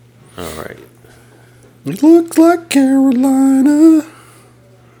All right. It looks like Carolina.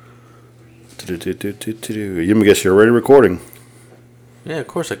 You me guess you're already recording. Yeah, of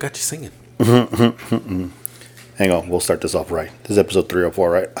course. I got you singing. Hang on. We'll start this off right. This is episode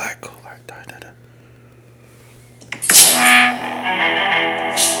 304, right? All right, cool. All right.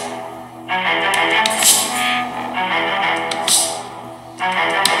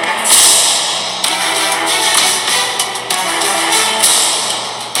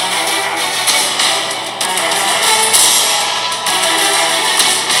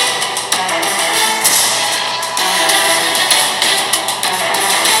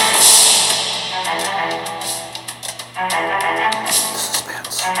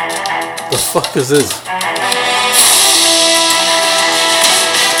 The fuck is this?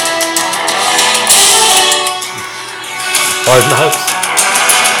 Hard Knocks.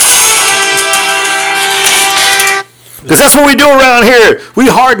 Because that's what we do around here. We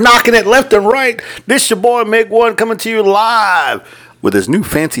hard knocking it left and right. This your boy Meg One coming to you live with his new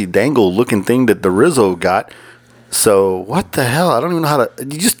fancy dangle looking thing that Tha Rizzo got. So what the hell? I don't even know how to.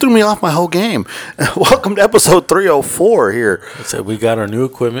 You just threw me off my whole game. Welcome to episode 304 here. So we got our new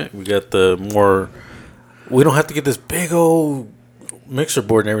equipment. We got the more. We don't have to get this big old mixer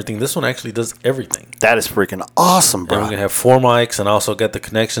board and everything. This one actually does everything. That is freaking awesome, bro. And we're gonna have 4 mics and also got the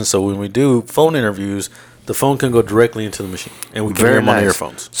connection. So when we do phone interviews, the phone can go directly into the machine, and we can hear them on the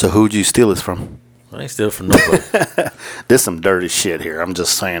earphones. So who'd you steal this from? I ain't steal it from nobody. There's some dirty shit here. I'm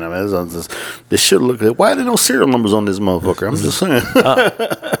just saying. This should look. Why are there no serial numbers on this motherfucker? I'm just saying.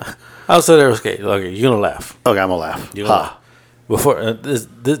 I'll say there. Okay, you're gonna laugh. Okay, I'm gonna laugh. You're gonna laugh. Before this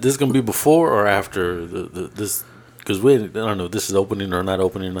is gonna be before or after this? Because I don't know. This is opening or not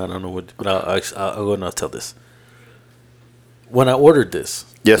opening. I don't know what. But I'll go and I'll tell this. When I ordered this,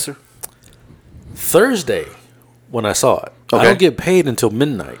 Yes, sir. Thursday, when I saw it, Okay. I don't get paid until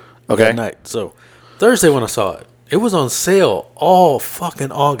midnight. Okay. That night. So Thursday when I saw it, it was on sale all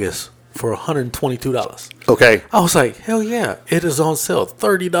fucking August for $122. Okay. I was like, hell yeah, it is on sale,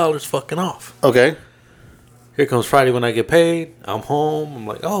 $30 fucking off. Okay. Here comes Friday when I get paid. I'm home. I'm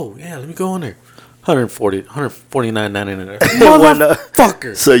like, oh yeah, let me go in there. $149.99.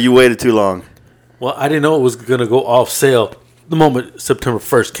 Motherfucker. So you waited too long. Well, I didn't know it was gonna go off sale the moment September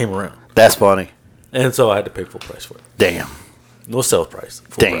 1st came around, That's funny. and so I had to pay full price for it. Damn. No sales price.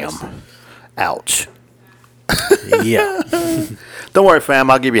 Full Damn. price. Ouch. Yeah. Don't worry, fam.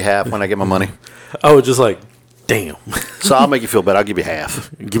 I'll give you half when I get my money. I was just like, damn. So I'll make you feel better. I'll give you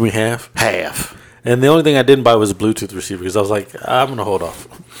half. Give me half. Half. And the only thing I didn't buy was a Bluetooth receiver because I was like, I'm going to hold off.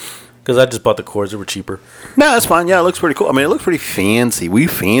 Because I just bought the cords. They were cheaper. No, that's fine. Yeah, it looks pretty cool. I mean, it looks pretty fancy. We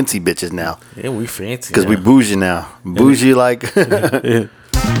fancy bitches now. Yeah, we fancy. Because we bougie now. Bougie like... Yeah.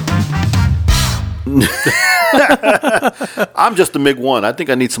 I'm just a Mig One. I think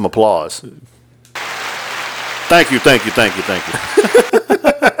I need some applause. Thank you.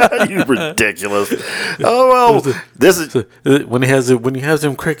 You ridiculous. Oh, well, this is... When he has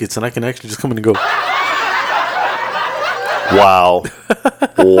them crickets and I can actually just come in and go... Wow.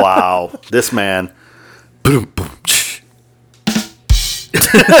 Wow. This man. Stupid.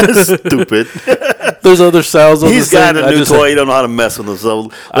 There's other sounds on He's this got thing. a new toy. He don't know how to mess with them.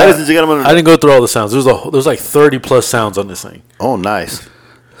 So, ladies and gentlemen. I didn't go through all the sounds. There's like 30 plus sounds on this thing. Oh, nice.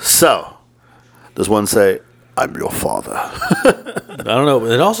 So, does one say, I'm your father? I don't know.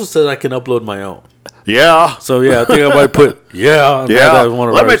 It also said I can upload my own. Yeah. So, yeah, I think I might put, Yeah.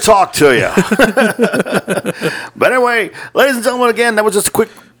 Let me talk to you. But anyway, ladies and gentlemen, again, that was just a quick,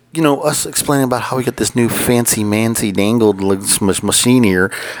 us explaining about how we got this new fancy dangled machine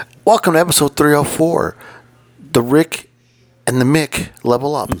here. Welcome to episode 304. The Rick and the Mick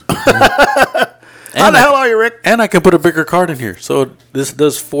level up. How the hell are you, Rick? And I can put a bigger card in here. So this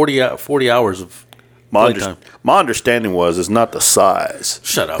does 40 hours of my understanding was it's not the size.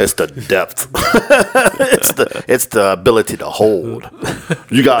 Shut up. It's the depth. it's the ability to hold.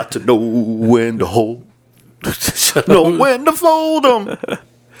 You got to know when to hold. Know when to fold them.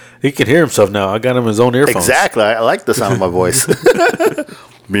 He can hear himself now. I got him in his own earphones. Exactly. I like the sound of my voice.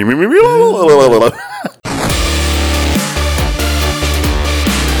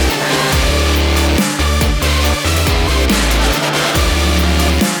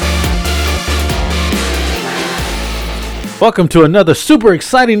 Welcome to another super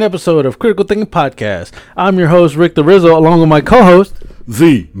exciting episode of Critical Thinking Podcast. I'm your host, Rick Tha Rizzo, along with my co-host,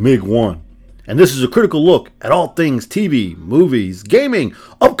 The Mig One. and this is a critical look at all things TV, movies, gaming,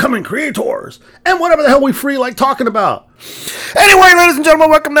 upcoming creators, and whatever the hell we free like talking about. Anyway, ladies and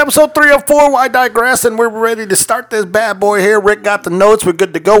gentlemen, welcome to episode 304. I digress, and we're ready to start this bad boy here. Rick got the notes. We're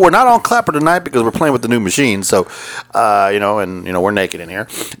good to go. We're not on Clapper tonight because we're playing with the new machine. So, we're naked in here.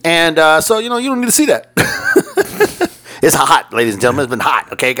 And so, you don't need to see that. It's hot, ladies and gentlemen. It's been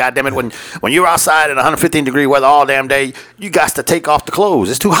hot, okay? God damn it. When you're outside in 115 degree weather all damn day, you got to take off the clothes.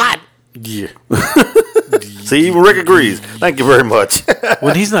 It's too hot. Yeah. See, even Rick agrees. Thank you very much.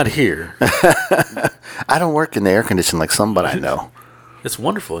 When he's not here. I don't work in the air conditioner like somebody I know. It's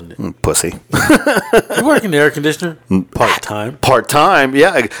wonderful, isn't it? Pussy. You work in the air conditioner? Part-time. Part-time,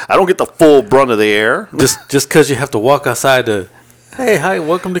 yeah. I don't get the full brunt of the air. Just because you have to walk outside to, hey, hi,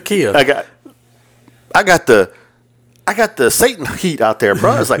 welcome to Kia. I got the Satan heat out there,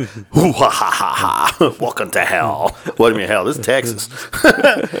 bro. It's like, ooh, ha, ha, ha, ha. Welcome to hell. What do you mean hell? This is Texas.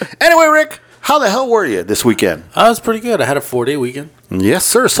 Anyway, Rick, how the hell were you this weekend? I was pretty good. I had a 4-day weekend. Yes,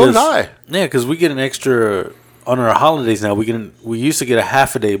 sir. So did I. Yeah, because we get an extra on our holidays now. We used to get a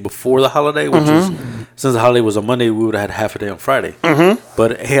half a day before the holiday, which is since the holiday was on Monday, we would have had half a day on Friday.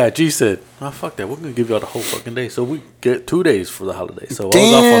 But AIG said, "Oh, fuck that. We're gonna give y'all the whole fucking day." So we get 2 days for the holiday. So I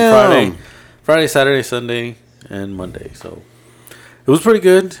was off on Friday, Saturday, Sunday, and Monday. So it was pretty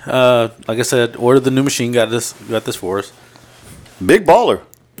good. Like I said, ordered the new machine. Got this for us. Big baller.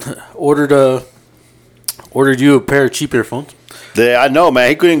 Ordered you a pair of cheap earphones. Yeah, I know, man.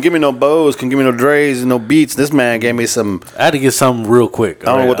 He couldn't give me no Bose, couldn't give me no Dre's, no Beats. This man gave me some. I had to get some real quick.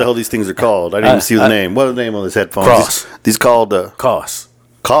 I don't know what the hell these things are called. I didn't even see the name. What's the name on this headphones? Cross. These called Cost.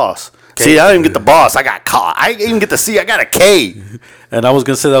 Cost. See, I didn't even get the boss. I got Cost. I didn't even get the C. I got a K. And I was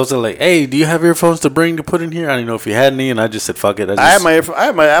gonna say that, I was like, "Hey, do you have earphones to put in here?" I didn't know if you had any, and I just said, "Fuck it." I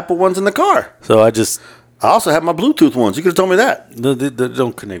had my Apple ones in the car. So I also have my Bluetooth ones. You could have told me that. They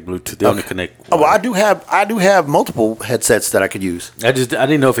don't connect Bluetooth. They only connect. Oh, well, I do have multiple headsets that I could use. I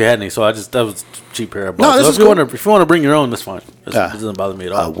didn't know if you had any, so that was a cheap pair of both. No, so if you want to bring your own, that's fine. It doesn't bother me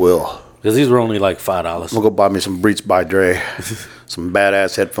at all. I will. Because these were only like $5. I'm gonna go buy me some Beats by Dre, some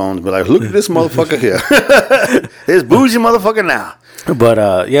badass headphones. Be like, look at this motherfucker here. This bougie motherfucker now. But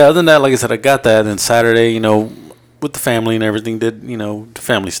other than that, like I said, I got that. And Saturday, with the family and everything, did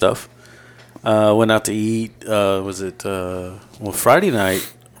family stuff. Went out to eat. Friday night.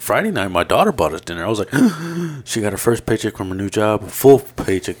 My daughter bought us dinner. I was like, she got her first paycheck from her new job, full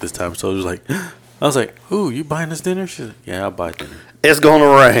paycheck this time. So I was like, "Ooh, you buying us dinner?" She said, "Yeah, I'll buy dinner." It's gonna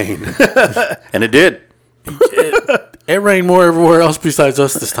rain, and it did. It rained more everywhere else besides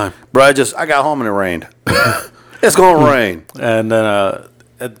us this time, bro. I got home and it rained. It's gonna rain, and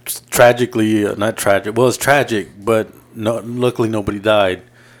then tragically, not tragic. Well, it's tragic, but luckily nobody died.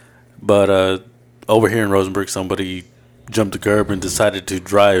 But over here in Rosenberg, somebody jumped the curb and decided to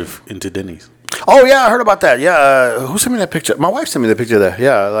drive into Denny's. Oh, yeah, I heard about that. Yeah, who sent me that picture? My wife sent me the picture of that.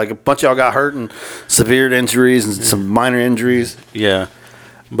 Yeah, like a bunch of y'all got hurt and severe injuries and some minor injuries. Yeah,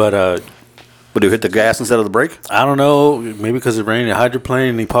 but he hit the gas instead of the brake? I don't know. Maybe because it rained. He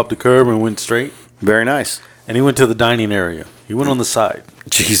hydroplaned and he popped the curb and went straight. Very nice. And he went to the dining area. He went on the side.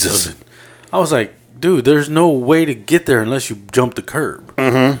 Jesus. I was like, dude, there's no way to get there unless you jump the curb.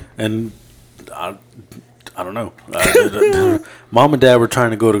 Mm-hmm. And I don't know. Mom and Dad were trying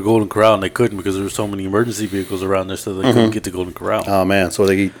to go to Golden Corral and they couldn't because there were so many emergency vehicles around there, so they couldn't get to Golden Corral. Oh man, so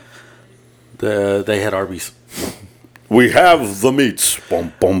they eat. They had Arby's. We have the meats.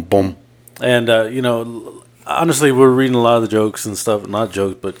 Boom, boom, boom. And honestly, we're reading a lot of the jokes and stuff. Not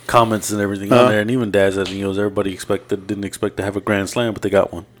jokes, but comments and everything on there. And even Dad said, everybody didn't expect to have a grand slam, but they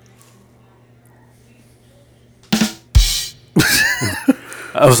got one.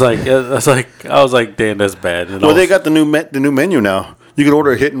 I was like, damn, that's bad. And they got the new menu now. You can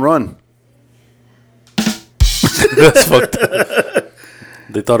order a hit and run. That's fucked up.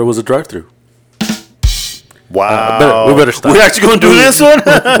 They thought it was a drive-through. Wow. We better stop. We're actually going to do this one?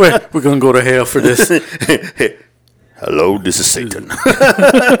 We're going to go to hell for this. Hello, this is Satan.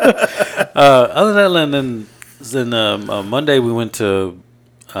 Other than that, then Monday we went to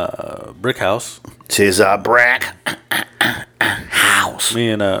Brick House. Tis a brick house. Me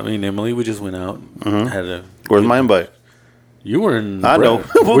and Emily, we just went out. Where's my invite? You were in. I know.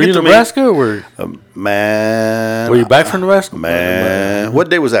 Were you in Nebraska? Or were man? Were you back from Nebraska? Man, what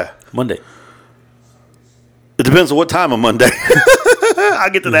day was that? Monday. It depends on what time on Monday. I'll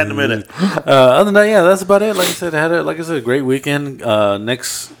get to that in a minute. Other than that, yeah, that's about it. Like I said, a great weekend.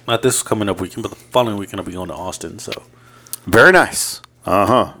 Not this coming up weekend, but the following weekend I'll be going to Austin. So very nice.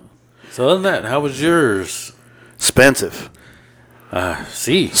 So other than that, how was yours? Expensive.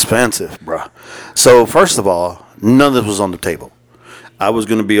 Expensive, bro. So first of all, none of this was on the table. I was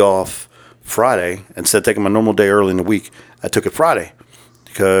going to be off Friday. Instead of taking my normal day early in the week, I took it Friday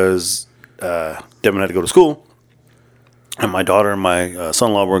because Devin had to go to school. And my daughter and my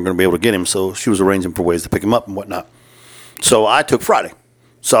son-in-law weren't going to be able to get him, so she was arranging for ways to pick him up and whatnot. So I took Friday.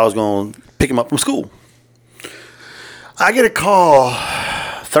 So I was going to pick him up from school. I get a call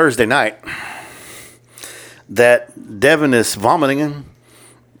Thursday night that Devin is vomiting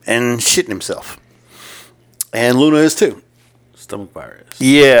and shitting himself. And Luna is too. Stomach virus.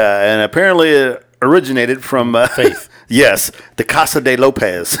 Yeah, and apparently it originated from... Faith. Yes, the Casa de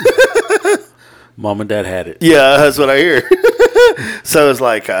Lopez. Mom and Dad had it. Yeah, that's what I hear. So it's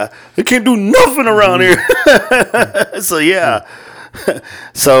like, they can't do nothing around here. So, yeah.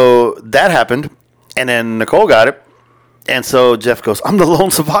 So that happened. And then Nicole got it. And so Jeff goes, I'm the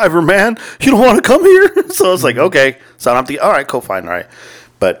lone survivor, man. You don't want to come here? So I was like, okay. So I'm thinking, all right, cool, fine, all right.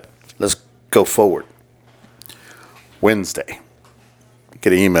 But let's go forward. Wednesday,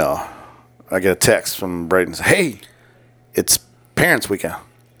 get an email. I get a text from Braden. Hey, it's Parents Weekend.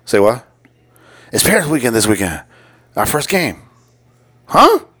 Say what? It's Parents Weekend this weekend. Our first game.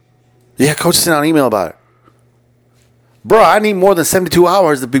 Huh? Yeah, Coach sent out an email about it. Bro, I need more than 72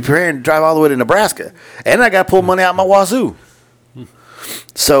 hours to be preparing to drive all the way to Nebraska. And I got to pull money out of my wazoo.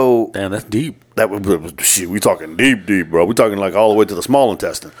 So. Damn, that's deep. Shit, we talking deep, bro. We talking like all the way to the small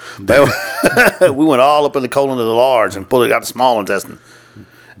intestine. We went all up in the colon of the large and pulled it out the small intestine.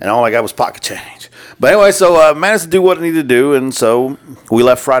 And all I got was pocket change. But anyway, so I managed to do what I needed to do. And so we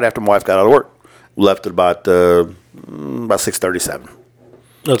left Friday after my wife got out of work. We left at about 6:37.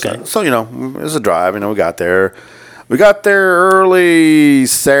 Okay. So, it was a drive. We got there. We got there early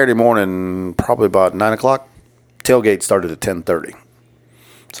Saturday morning, probably about 9 o'clock. Tailgate started at 10:30.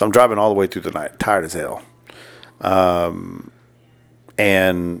 So I'm driving all the way through the night, tired as hell.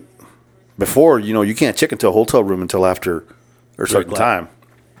 And before, you can't check into a hotel room until after a certain time.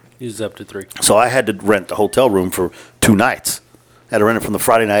 It's up to 3. So I had to rent the hotel room for 2 nights. I had to rent it from the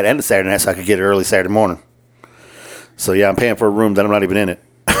Friday night and the Saturday night so I could get it early Saturday morning. So, yeah, I'm paying for a room that I'm not even in it.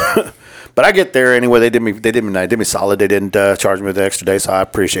 But I get there anyway. They did me solid. They didn't charge me the extra day, so I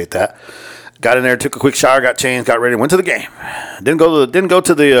appreciate that. Got in there, took a quick shower, got changed, got ready, went to the game. Didn't go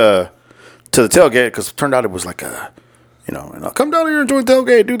to the tailgate because it turned out it was like come down here and join the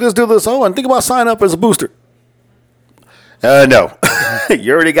tailgate, do this. Oh, and think about signing up as a booster. No,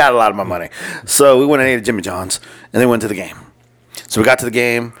 you already got a lot of my money. So we went and ate at Jimmy John's, and then went to the game. So we got to the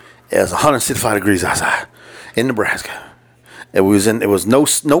game. It was 165 degrees outside in Nebraska. It was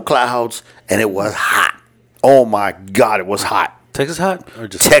no clouds, and it was hot. Oh my God, it was hot. Texas hot? Or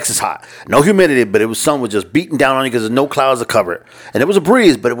just Texas hot. No humidity, but the sun was just beating down on you because there's no clouds to cover it. And it was a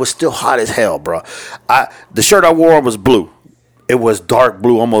breeze, but it was still hot as hell, bro. The shirt I wore was blue. It was dark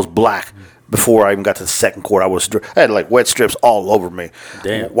blue, almost black. Before I even got to the second quarter, I had like wet strips all over me.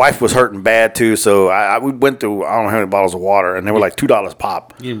 Damn. Wife was hurting bad too, so we went through I don't know how many bottles of water, and they were like $2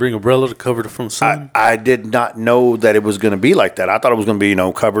 pop. You didn't bring an umbrella to cover it from the sun? I did not know that it was going to be like that. I thought it was going to be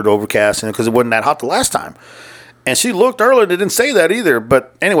covered, overcast, because it wasn't that hot the last time. And she looked earlier, they didn't say that either.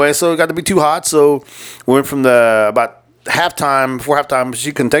 But anyway, so it got to be too hot, so we went from about halftime. Before halftime,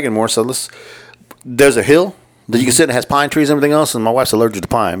 she couldn't take it anymore, so there's a hill that you can sit in. It has pine trees and everything else, and my wife's allergic to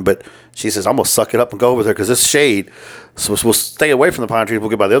pine, but she says, I'm going to suck it up and go over there because it's shade, so we'll stay away from the pine trees. We'll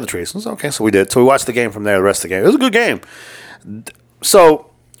get by the other trees. Said, okay, so we did. So we watched the game from there, the rest of the game. It was a good game.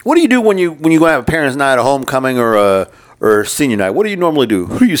 So what do you do when you go have a parents' night, a homecoming, or senior night? What do you normally do?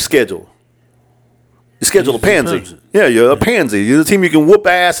 Who do you schedule? You schedule a pansy. Yeah, you're a pansy. You're the team you can whoop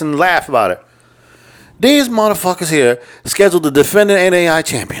ass and laugh about it. These motherfuckers here scheduled the defending NAI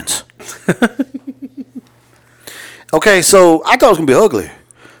champions. Okay, so I thought it was going to be ugly.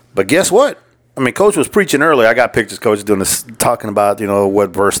 But guess what? I mean, Coach was preaching earlier. I got pictures. Coach doing this, talking about, what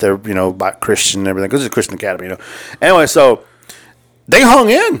verse they're, about Christian and everything. Because it's a Christian academy, Anyway, so they hung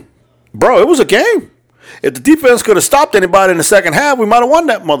in. Bro, it was a game. If the defense could have stopped anybody in the second half, we might have won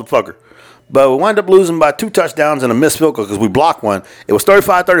that motherfucker. But we wound up losing by 2 touchdowns and a missed field goal because we blocked one. It was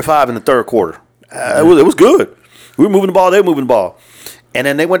 35-35 in the third quarter. It was good. We were moving the ball. They were moving the ball. And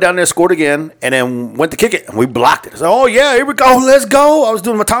then they went down there, scored again, and then went to kick it, and we blocked it. I said, oh, yeah, here we go. Let's go. I was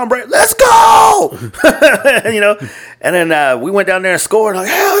doing my Tom Brady. Let's go. And then we went down there and scored. Like,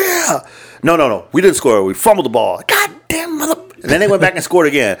 hell yeah. No. We didn't score. We fumbled the ball. God damn mother. And then they went back and scored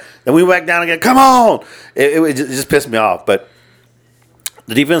again. Then we went back down again. Come on. It just pissed me off. But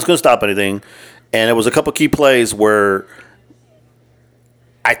the defense couldn't stop anything. And there was a couple key plays where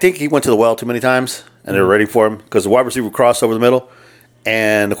I think he went to the well too many times, and they were ready for him because the wide receiver crossed over the middle,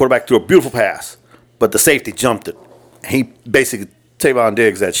 and the quarterback threw a beautiful pass, but the safety jumped it. He basically, Tavon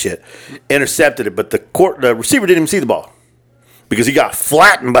Diggs, that shit, intercepted it, but the receiver didn't even see the ball. because he got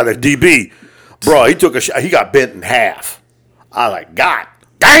flattened by the DB. Bro, he took a shot. He got bent in half. I was like, God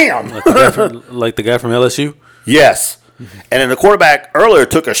damn. Like the guy from LSU? Yes. And then the quarterback earlier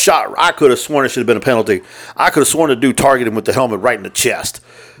took a shot. I could have sworn it should have been a penalty. I could have sworn the dude targeted him with the helmet right in the chest.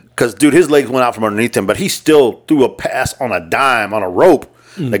 Because, dude, his legs went out from underneath him, but he still threw a pass on a dime, on a rope.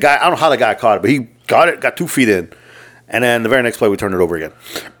 The guy, I don't know how the guy caught it, but he got it, got 2 feet in. And then the very next play, we turned it over again.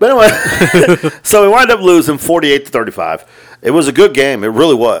 But anyway, so we wound up losing 48-35. It was a good game. It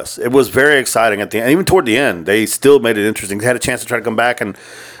really was. It was very exciting at the end. Even toward the end, they still made it interesting. They had a chance to try to come back, and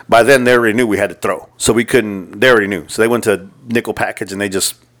by then they already knew we had to throw. So we couldn't – they already knew. So they went to nickel package, and they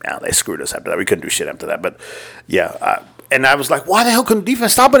just – they screwed us after that. We couldn't do shit after that. But, yeah, and I was like, why the hell couldn't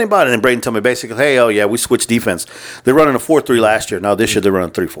defense stop anybody? And then Braden told me basically, hey, oh, yeah, we switched defense. They're running a 4-3 last year. Now this year they're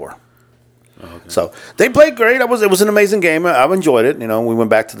running 3-4. Okay. So they played great. It was an amazing game. I enjoyed it. We went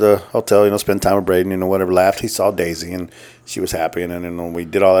back to the hotel, spend time with Braden, whatever, laughed. He saw Daisy, and she was happy, and then we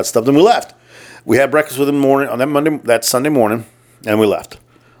did all that stuff. Then we left. We had breakfast with him on that Sunday morning, and we left.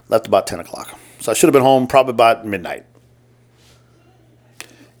 Left about 10 o'clock. So I should have been home probably about midnight.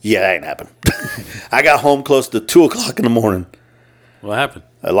 Yeah, that ain't happened. I got home close to 2 o'clock in the morning. What happened?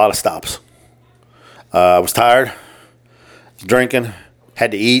 A lot of stops. I was tired, drinking,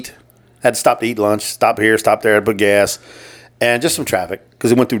 had to eat. Had to stop to eat lunch, stop here, stop there, put gas, and just some traffic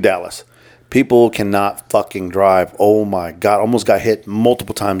because it went through Dallas. People cannot fucking drive. Oh, my God. Almost got hit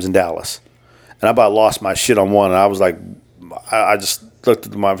multiple times in Dallas. And I about lost my shit on one. And I was like, I just looked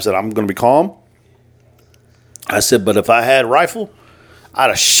at the mom and said, I'm going to be calm. I said, but if I had a rifle, I'd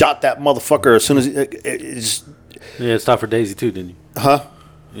have shot that motherfucker as soon as Yeah, it stopped for Daisy, too, didn't you? Huh?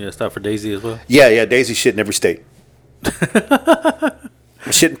 Yeah, it stopped for Daisy as well? Yeah, Daisy shit in every state.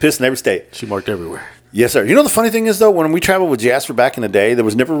 Shit and piss in every state. She marked everywhere. Yes, sir. The funny thing is, though, when we traveled with Jasper back in the day, there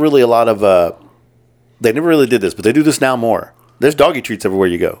was never really a lot of they never really did this, but they do this now more. There's doggy treats everywhere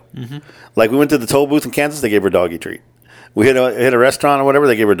you go. Mm-hmm. Like we went to the toll booth in Kansas, they gave her a doggy treat. We hit a restaurant or whatever,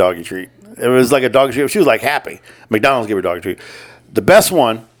 they gave her a doggy treat. It was like a doggy treat. She was like happy. McDonald's gave her a doggy treat. The best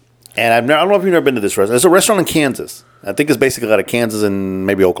one, and I don't know if you've never been to this restaurant. There's a restaurant in Kansas. I think it's basically out of Kansas and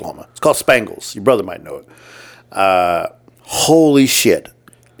maybe Oklahoma. It's called Spangles. Your brother might know it. Holy shit.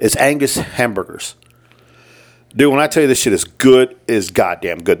 It's Angus hamburgers. Dude, when I tell you this shit is good, is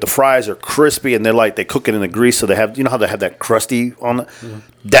goddamn good. The fries are crispy, and they cook it in the grease, so they have, how they have that crusty on it? Mm-hmm.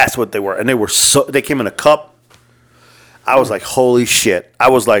 That's what they were. And they came in a cup. I was like, holy shit. I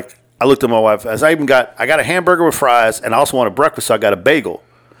was like, I looked at my wife. I got a hamburger with fries, and I also wanted breakfast, so I got a bagel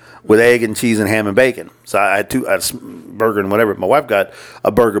with egg and cheese and ham and bacon. So I had a burger and whatever. My wife got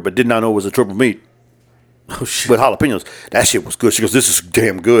a burger, but did not know it was a triple meat. Oh, shit. With jalapenos. That shit was good. She goes, this is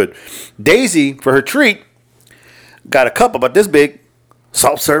damn good. Daisy, for her treat, got a cup about this big,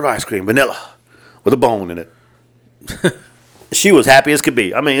 soft-serve ice cream, vanilla, with a bone in it. She was happy as could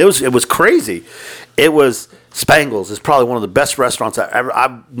be. I mean, it was crazy. It was Spangles. It's probably one of the best restaurants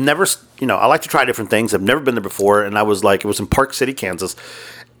I've never, I like to try different things. I've never been there before, and I was like, it was in Park City, Kansas,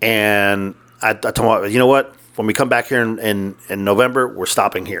 and I told her, you know what? When we come back here in November, we're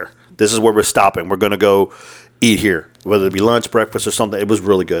stopping here. This is where we're stopping. We're going to go eat here, whether it be lunch, breakfast, or something. It was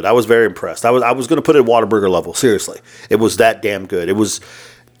really good. I was very impressed. I was going to put it at Whataburger level. Seriously, it was that damn good. It was,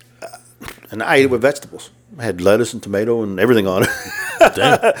 and I ate it with vegetables. I had lettuce and tomato and everything on it.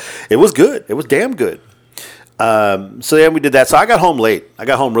 Damn. It was good. It was damn good. So then we did that. So I got home late. I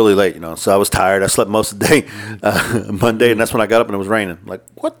got home really late, So I was tired. I slept most of the day Monday, and that's when I got up and it was raining. I'm like,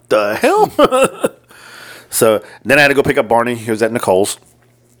 what the hell? So then I had to go pick up Barney. He was at Nicole's.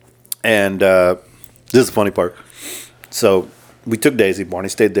 And this is the funny part. So we took Daisy. Barney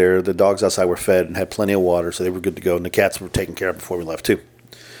stayed there. The dogs outside were fed and had plenty of water, so they were good to go. And the cats were taken care of before we left, too.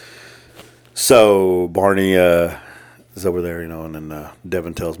 So Barney is over there, and then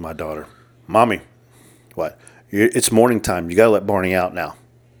Devin tells my daughter, Mommy, what? It's morning time. You got to let Barney out now.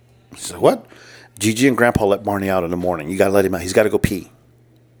 She said, what? Gigi and Grandpa let Barney out in the morning. You got to let him out. He's got to go pee.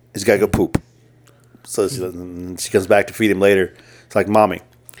 He's got to go poop. So she comes back to feed him later. It's like, Mommy,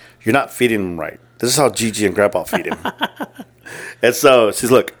 you're not feeding him right. This is how Gigi and Grandpa feed him. And so she's,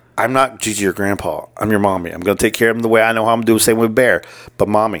 look, I'm not Gigi or Grandpa. I'm your mommy. I'm going to take care of him the way I know how I'm going to do the same with Bear. But,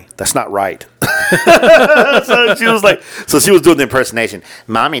 Mommy, that's not right. So she was like, she was doing the impersonation.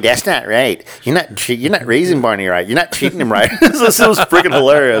 Mommy, that's not right. You're not raising Barney right. You're not treating him right. So it was freaking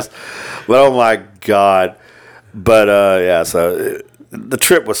hilarious. But, oh, my God. But, yeah, so the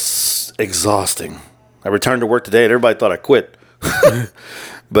trip was exhausting. I returned to work today, and everybody thought I quit.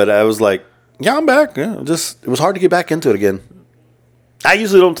 But I was like, yeah, I'm back. Yeah, it was hard to get back into it again. I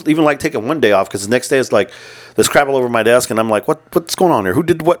usually don't even like taking one day off because the next day it's like there's crap all over my desk, and I'm like, what's going on here? Who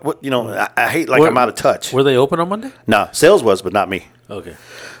did what? What I hate I'm out of touch. Were they open on Monday? No, sales was, but not me. Okay.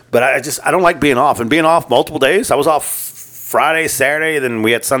 But I don't like being off, and being off multiple days. I was off Friday, Saturday, then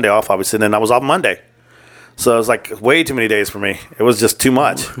we had Sunday off, obviously, and then I was off Monday. So it was like way too many days for me. It was just too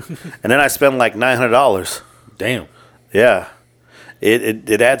much. And then I spent like $900. Damn. Yeah.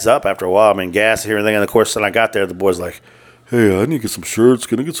 It adds up after a while. I mean, gas here and everything. And of course, when I got there, the boy's like, hey, I need to get some shirts.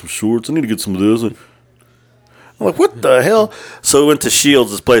 Can I get some shorts? I need to get some of this. And I'm like, what the hell? So we went to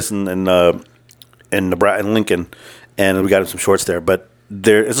Shields, this place in Lincoln, and we got him some shorts there. But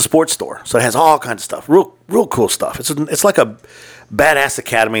there is a sports store, so it has all kinds of stuff, real cool stuff. It's like a Badass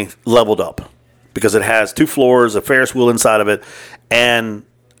Academy leveled up because it has 2 floors, a Ferris wheel inside of it, and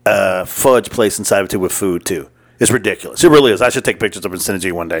a fudge place inside of it too with food too. It's ridiculous. It really is. I should take pictures of it and send it to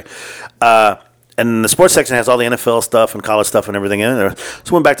you one day. And the sports section has all the NFL stuff and college stuff and everything in there.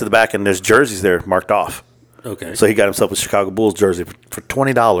 So we went back to the back, and there's jerseys there marked off. Okay. So he got himself a Chicago Bulls jersey for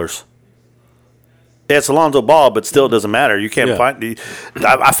 $20. Yeah, it's Alonzo Ball, but still doesn't matter. You can't find.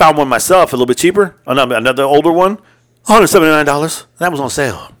 I found one myself, a little bit cheaper. Another older one, $179. That was on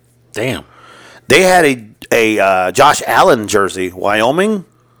sale. Damn. They had a Josh Allen jersey, Wyoming.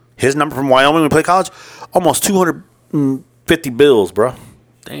 His number from Wyoming when we played college, almost 250 bills, bro.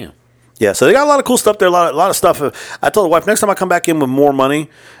 Damn. Yeah, so they got a lot of cool stuff there. A lot of stuff. I told the wife next time I come back in with more money.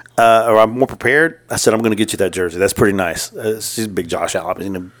 Or I'm more prepared, I said, I'm going to get you that jersey. That's pretty nice. She's a big Josh Allen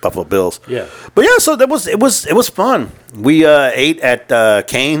in the Buffalo Bills. Yeah. But yeah, so it was fun. We ate at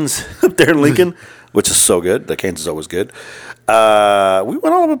Cane's up there in Lincoln, which is so good. The Cane's is always good. We went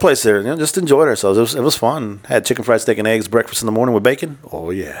all over the place there. Just enjoyed ourselves. It was fun. Had chicken fried steak and eggs breakfast in the morning with bacon.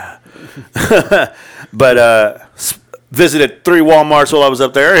 Oh, yeah. But visited 3 Walmarts while I was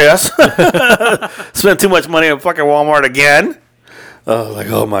up there, yes. Spent too much money at fucking Walmart again.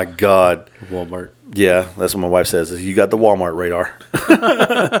 Oh my God. Walmart. Yeah, that's what my wife says. You got the Walmart radar.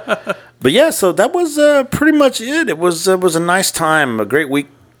 But yeah, so that was pretty much it. It was a nice time, a great week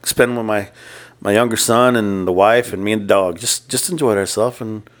spent with my younger son and the wife and me and the dog. Just enjoyed ourselves,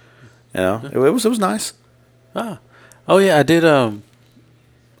 and it was nice. Oh yeah, I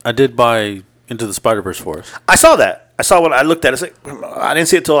did buy Into the Spider-Verse for us. I saw that. I saw when I looked at it. I didn't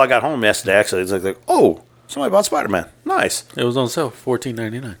see it till I got home yesterday. Actually, it's like oh. Somebody bought Spider-Man. Nice. It was on sale,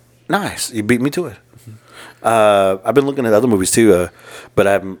 $14.99. Nice. You beat me to it. I've been looking at other movies too, but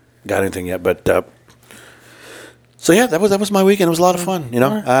I haven't got anything yet. But so yeah, that was my weekend. It was a lot of fun.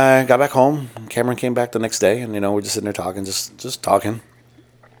 Right. I got back home. Cameron came back the next day, and we're just sitting there talking, just talking.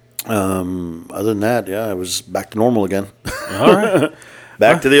 Other than that, yeah, it was back to normal again. All right.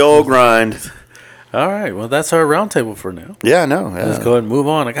 Back to the old grind. All right. Well, that's our roundtable for now. Yeah, I know. Yeah. Let's go ahead and move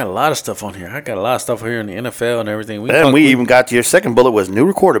on. I got a lot of stuff on here. I got a lot of stuff here in the NFL and everything. We even got to your second bullet was new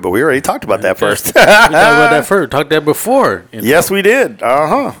recorded, but we already talked about that first. We talked about that first. Talked that before. Yes, we did. It's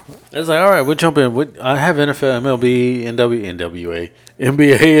like, all right, we'll jump in. I have NFL, MLB, NWA,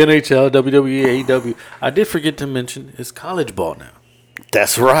 NBA, NHL, WWE, AEW. I did forget to mention it's college ball now.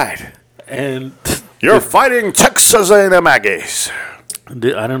 That's right. And you're fighting Texas A&M Aggies.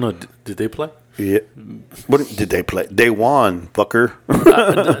 I don't know. Did they play? Yeah. What did they play? They won, fucker.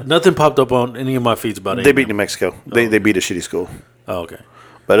 Nothing popped up on any of my feeds about it. They beat New Mexico. They beat a shitty school. Oh, okay.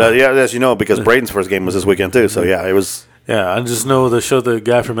 But yeah, as you know, because Braden's first game was this weekend too. So yeah, it was. Yeah, I just know the show the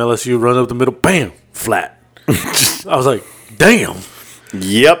guy from LSU run up the middle, bam, flat. I was like, damn.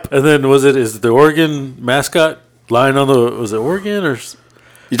 Yep. And then is it the Oregon mascot lying on was it Oregon or?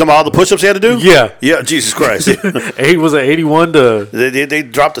 You talking about all the push-ups he had to do? Yeah. Yeah, Jesus Christ. Was it 81 to... They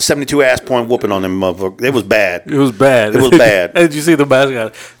dropped a 72-ass point whooping on them motherfucker. It was bad. It was bad. And did you see the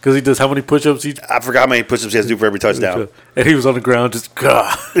mascot? Because he does how many push-ups each... I forgot how many push-ups he has to do for every touchdown. And he was on the ground just...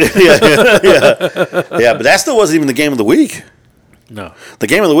 God. Yeah, but that still wasn't even the game of the week. No. The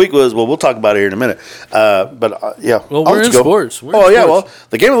game of the week was... Well, we'll talk about it here in a minute. Yeah. Well, we're in sports. Yeah, well,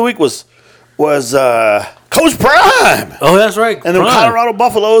 the game of the week was Coach Prime. Oh, that's right. And the Colorado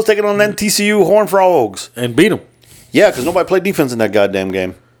Buffaloes taking on them TCU Horned Frogs. And beat them. Yeah, because nobody played defense in that goddamn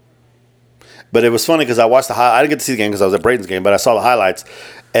game. But it was funny because I watched I didn't get to see the game because I was at Braden's game, but I saw the highlights.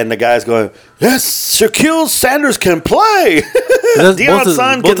 And the guy's going, yes, Shaquille Sanders can play. Deion's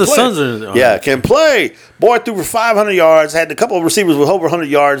son can play. Yeah, can play. Boy threw for 500 yards, had a couple of receivers with over 100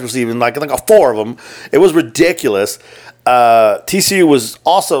 yards receiving, like 4 of them. It was ridiculous. TCU was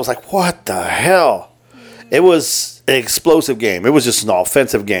like, what the hell? It was an explosive game. It was just an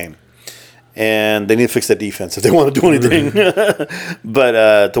offensive game. And they need to fix that defense if they want to do anything.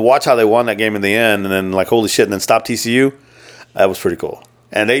 But to watch how they won that game in the end and then, like, holy shit, and then stop TCU, that was pretty cool.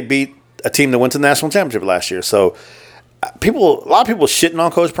 And they beat a team that went to the national championship last year. So a lot of people shitting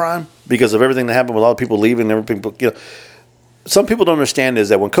on Coach Prime because of everything that happened with all the people leaving and everything. You know, some people don't understand is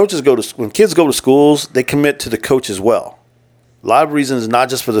that when kids go to schools, they commit to the coach as well. A lot of reasons, not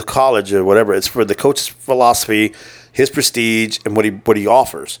just for the college or whatever. It's for the coach's philosophy, his prestige, and what he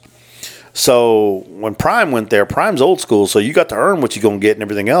offers. So when Prime went there, Prime's old school, so you got to earn what you're going to get and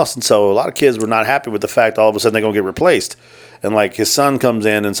everything else. And so a lot of kids were not happy with the fact all of a sudden they're going to get replaced. And like his son comes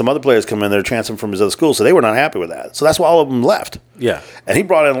in and some other players come in, they're transferring from his other school, so they were not happy with that. So that's why all of them left. Yeah. And he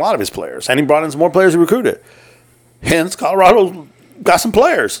brought in a lot of his players, and he brought in some more players he recruited. Hence, Colorado got some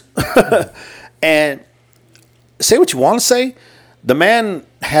players. And say what you want to say, the man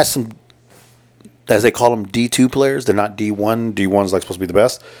has some, as they call them, D2 players. They're not D1. D1's like supposed to be the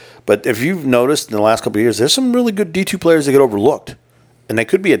best. But if you've noticed in the last couple of years, there's some really good D2 players that get overlooked. And they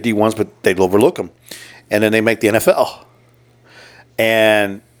could be at D1s, but they'd overlook them. And then they make the NFL.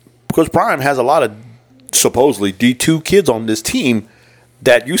 And Coach Prime has a lot of supposedly D2 kids on this team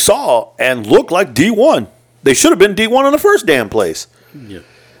that you saw and looked like D1. They should have been D1 in the first damn place. Yeah.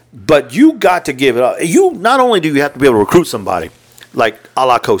 But you got to give it up. You not only do you have to be able to recruit somebody, like a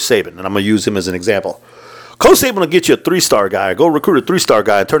la Coach Saban, and I'm going to use him as an example. Coach Saban will get you a 3-star guy. Go recruit a 3-star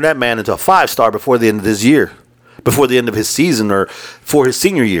guy and turn that man into a 5-star before the end of this year, before the end of his season or for his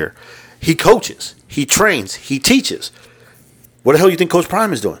senior year. He coaches. He trains. He teaches. What the hell do you think Coach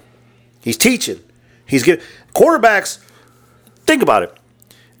Prime is doing? He's teaching. He's getting quarterbacks. Think about it.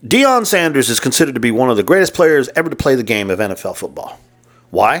 Deion Sanders is considered to be one of the greatest players ever to play the game of NFL football.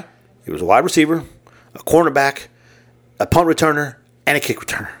 Why? He was a wide receiver, a cornerback, a punt returner, and a kick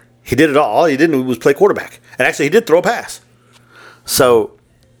returner. He did it all. All he didn't do was play quarterback. And actually, he did throw a pass. So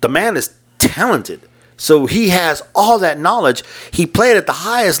the man is talented. So he has all that knowledge. He played at the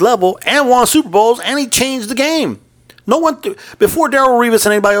highest level and won Super Bowls, and he changed the game. No one before Darrelle Revis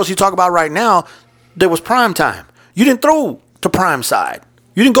and anybody else you talk about right now, there was prime time. You didn't throw to prime side.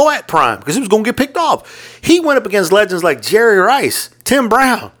 You didn't go at prime because he was going to get picked off. He went up against legends like Jerry Rice, Tim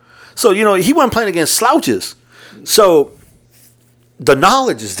Brown. So, you know, he wasn't playing against slouches. So the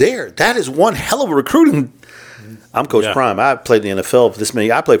knowledge is there. That is one hell of a recruiting. I'm Coach Prime. I played in the NFL for this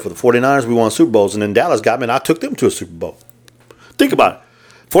many. I played for the 49ers. We won Super Bowls. And then Dallas got me, and I took them to a Super Bowl. Think about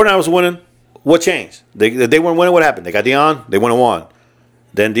it. 49ers were winning. What changed? They weren't winning. What happened? They got Deion. They went and won.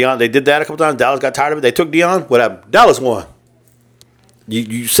 Then Deion, they did that a couple times. Dallas got tired of it. They took Deion. What happened? Dallas won.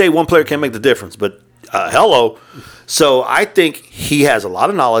 You say one player can't make the difference, but hello. So I think he has a lot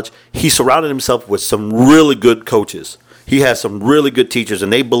of knowledge. He surrounded himself with some really good coaches. He has some really good teachers,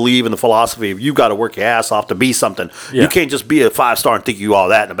 and they believe in the philosophy of you got to work your ass off to be something. Yeah. You can't just be a 5-star and think you all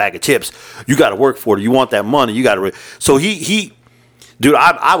that in a bag of chips. You got to work for it. You want that money. You got to. So dude,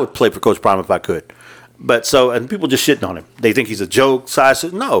 I would play for Coach Prime if I could. But and people just shitting on him. They think he's a joke.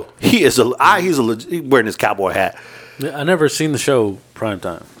 No, he is he's wearing his cowboy hat. I never seen the show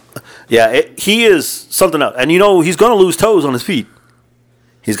Primetime. Yeah, he is something else. And, you know, he's going to lose toes on his feet.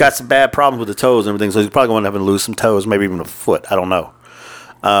 He's got some bad problems with the toes and everything, so he's probably going to have to lose some toes, maybe even a foot. I don't know.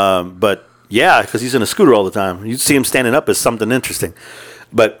 But, yeah, because he's in a scooter all the time. You see him standing up as something interesting.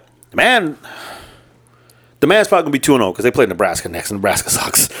 But, man, the man's probably going to be 2-0 because they play Nebraska next, and Nebraska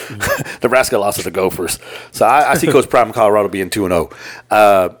sucks. Nebraska lost to the Gophers. So I see Coach Prime in Colorado being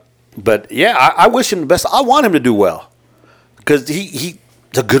 2-0. But, yeah, I wish him the best. I want him to do well because he's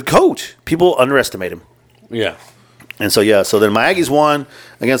a good coach. People underestimate him. Yeah. And so then my Aggies won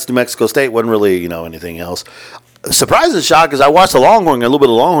against New Mexico State. Wasn't really, anything else. Surprise and shock is I watched a little bit of the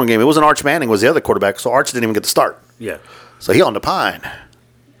Longhorn game. It wasn't Arch Manning was the other quarterback, so Arch didn't even get to start. Yeah. So he on the pine.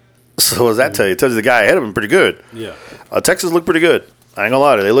 So what does that tell you? It tells you the guy ahead of him pretty good. Yeah. Texas looked pretty good. I ain't gonna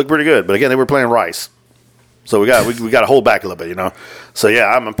lie to you. They look pretty good. But again, they were playing Rice. So we got to hold back a little bit, So, yeah,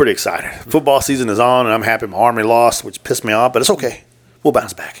 I'm pretty excited. Football season is on, and I'm happy my Army lost, which pissed me off, but it's okay. We'll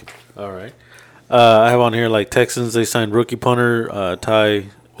bounce back. All right. I have on here, Texans, they signed rookie punter Tha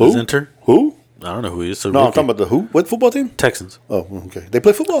Rizzo. Who? I don't know who he is. No, I'm talking about the who? What football team? Texans. Oh, okay. They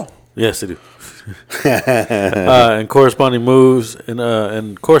play football? Yes, they do. And corresponding moves, they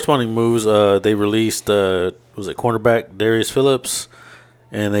released, cornerback Darius Phillips,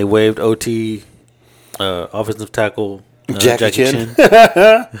 and they waived OT offensive tackle Jackie Chin.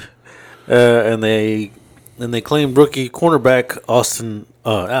 and they claimed rookie cornerback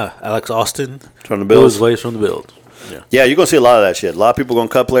Alex Austin from the Bills. Waves from the Bills. Yeah, you're going to see a lot of that shit. A lot of people are going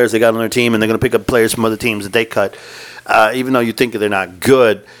to cut players they got on their team, and they're going to pick up players from other teams that they cut. Even though you think they're not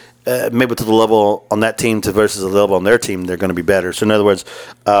good, maybe to the level on that team versus the level on their team, they're going to be better. So, in other words,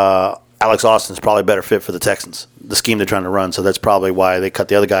 Alex Austin's probably a better fit for the Texans, the scheme they're trying to run. So that's probably why they cut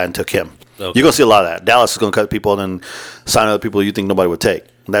the other guy and took him. You're going to see a lot of that. Dallas is going to cut people and then sign other people you think nobody would take.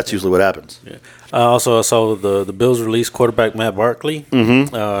 And that's usually what happens. Yeah. Also, I saw the Bills release quarterback Matt Barkley.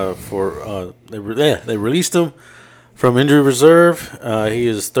 They released him from injury reserve. He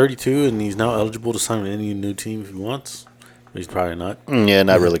is 32 and he's now eligible to sign with any new team if he wants. He's probably not. Yeah,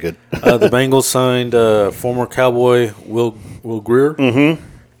 not really good. The Bengals signed former Cowboy Will Greer,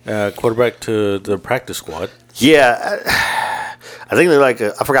 quarterback to the practice squad. Yeah, I think they're like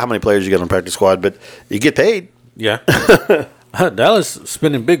I forgot how many players you get on the practice squad, but you get paid. Yeah. Dallas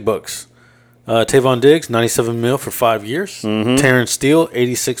spending big bucks. Tavon Diggs, $97 million for 5 years. Terrence Steele,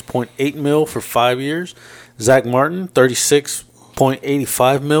 $86.8 million for 5 years. Zach Martin,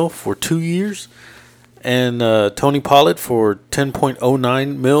 $36.85 million for 2 years. And Tony Pollard for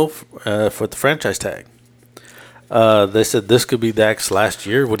 $10.09 million for the franchise tag. They said this could be Dak's last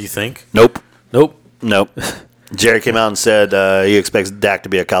year. What do you think? Nope. Jerry came out and said he expects Dak to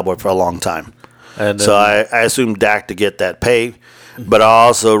be a Cowboy for a long time. And so I assume Dak to get that pay. But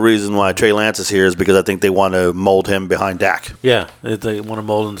also reason why Trey Lance is here is because I think they want to mold him behind Dak. Yeah, they want to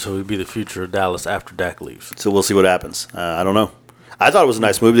mold him so he'll be the future of Dallas after Dak leaves. So we'll see what happens. I don't know. I thought it was a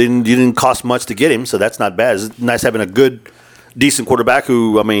nice move. You didn't cost much to get him, so that's not bad. It's nice having a good, decent quarterback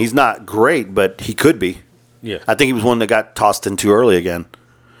who, I mean, he's not great, but he could be. Yeah. I think he was one that got tossed in too early again.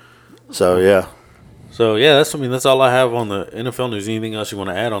 So, yeah. So, yeah, that's all I have on the NFL news. Anything else you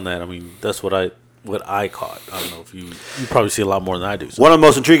want to add on that? I mean, that's what I caught. I don't know if you probably see a lot more than I do. So. One of the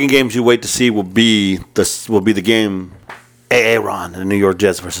most intriguing games you wait to see will be the game Aaron, the New York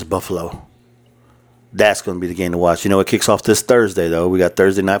Jets versus Buffalo. That's going to be the game to watch. You know, it kicks off this Thursday, though. We got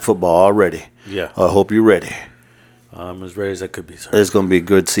Thursday Night Football already. Yeah. I hope you're ready. I'm as ready as I could be, sir. It's going to be a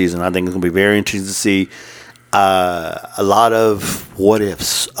good season. I think it's going to be very interesting to see a lot of what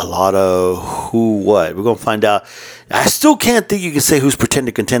ifs, a lot of who, what. We're going to find out. I still can't think you can say who's pretending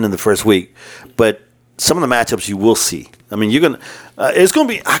to contend in the first week, but some of the matchups you will see. I mean, you're going to it's going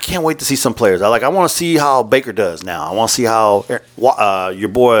to be – I can't wait to see some players. I want to see how Baker does now. I want to see how your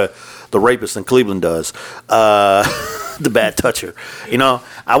boy – the rapist in Cleveland does, the bad toucher. You know,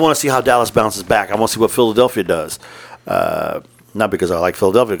 I want to see how Dallas bounces back. I want to see what Philadelphia does. Not because I like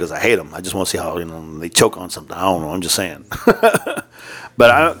Philadelphia, because I hate them. I just want to see how they choke on something. I don't know. I'm just saying.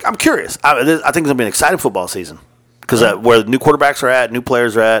 But I'm curious. I think it's going to be an exciting football season because where new quarterbacks are at, new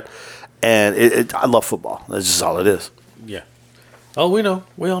players are at, and I love football. That's just all it is. Yeah. Oh, we know.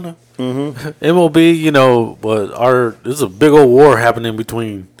 We all know. Mm-hmm. MLB, there's a big old war happening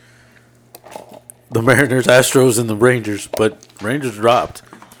between the Mariners, Astros, and the Rangers, but Rangers dropped.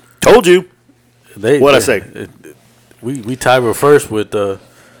 Told you. What'd I say? We tied with first with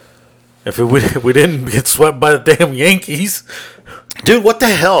if we didn't get swept by the damn Yankees. Dude, what the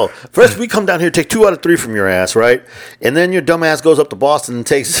hell? First, we come down here, take 2 out of 3 from your ass, right? And then your dumb ass goes up to Boston and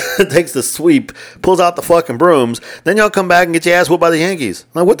takes the sweep, pulls out the fucking brooms. Then y'all come back and get your ass whooped by the Yankees.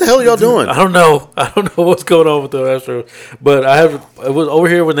 Like, what the hell are y'all doing? I don't know what's going on with the Astros. But it was over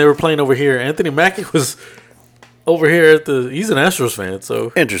here when they were playing over here. Anthony Mackie was over here he's an Astros fan,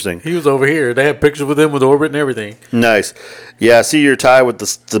 so interesting. He was over here. They had pictures with him with orbit and everything. Nice. Yeah, I see you're tied with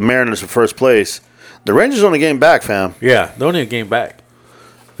the Mariners for first place. The Rangers only game back, fam. Yeah, they're only a game back.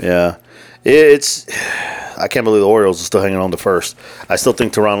 Yeah. I can't believe the Orioles are still hanging on to first. I still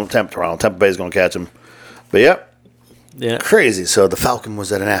think Tampa Bay is going to catch them. But, yep. Yeah. Crazy. So, the Falcon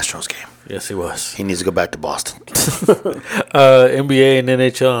was at an Astros game. Yes, he was. He needs to go back to Boston. NBA and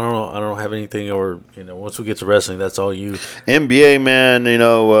NHL, I don't have anything. Or, once we get to wrestling, that's all you. NBA, man,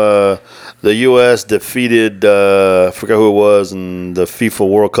 the U.S. defeated, I forgot who it was, in the FIFA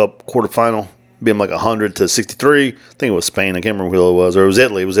World Cup quarterfinal. Being like 100-63. I think it was Spain. I can't remember who it was. Or it was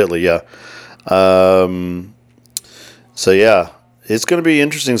Italy. Yeah. So, yeah. It's going to be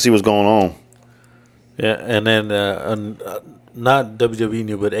interesting to see what's going on. Yeah, and then not WWE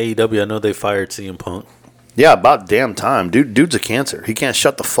new, but AEW, I know they fired CM Punk. Yeah, about damn time. Dude's a cancer. He can't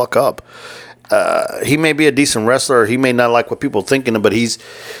shut the fuck up. He may be a decent wrestler. He may not like what people are thinking, but he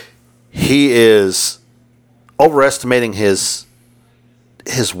is overestimating his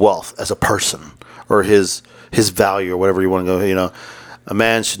wealth as a person or his value or whatever you want to go. A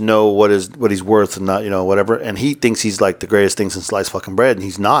man should know what he's worth and not whatever. And he thinks he's like the greatest thing since sliced fucking bread, and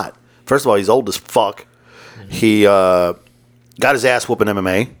he's not. First of all, he's old as fuck. He got his ass whooped in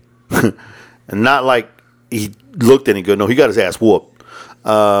MMA, and not like he looked any good. No, he got his ass whooped.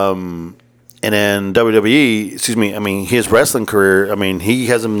 And then WWE, his wrestling career. He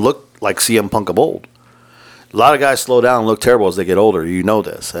hasn't looked like CM Punk of old. A lot of guys slow down and look terrible as they get older. You know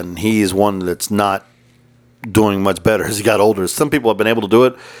this. And he is one that's not doing much better as he got older. Some people have been able to do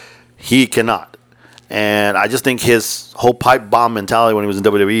it. He cannot. And I just think his whole pipe bomb mentality when he was in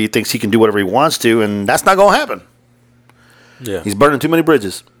WWE, he thinks he can do whatever he wants to, and that's not going to happen. Yeah. He's burning too many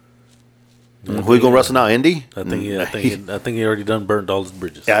bridges. Who are you going to wrestle now, Indy? I think he already done burnt all his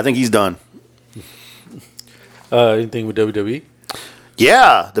bridges. Yeah, I think he's done. Anything with WWE?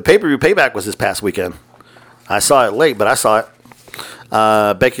 Yeah, the pay-per-view Payback was this past weekend. I saw it late, but I saw it.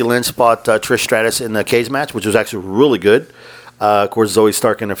 Becky Lynch fought Trish Stratus in the cage match, which was actually really good. Of course, Zoe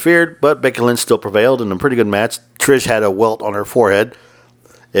Stark interfered, but Becky Lynch still prevailed in a pretty good match. Trish had a welt on her forehead.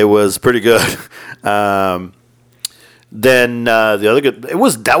 It was pretty good. Then the other good,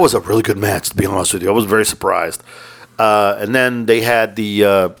 that was a really good match, to be honest with you. I was very surprised. And then they had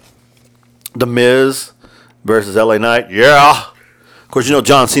the Miz versus LA Knight. Yeah. Of course,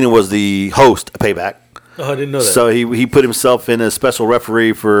 John Cena was the host of Payback. Oh, I didn't know that. So he put himself in a special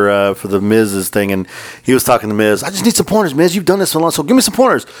referee for the Miz's thing, and he was talking to Miz. I just need some pointers, Miz. You've done this for long, so give me some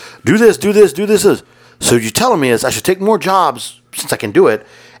pointers. Do this, do this, do this. So you're telling me is I should take more jobs since I can do it,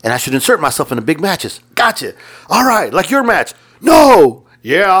 and I should insert myself in the big matches. Gotcha. All right, like your match. No.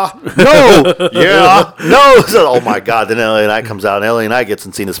 Yeah. No. Yeah. No. So, oh, my God. Then LA Knight comes out, and LA Knight gets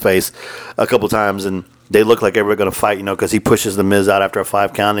in Cena's face a couple times, and they look like everybody's going to fight, because he pushes the Miz out after a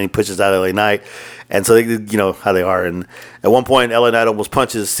 5 count, and he pushes out LA Knight. And so, they, how they are. And at one point, LA Knight almost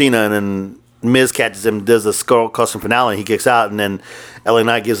punches Cena, and then Miz catches him, does the skull custom finale, and he kicks out, and then LA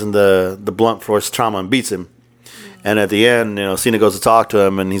Knight gives him the blunt force trauma and beats him. And at the end, Cena goes to talk to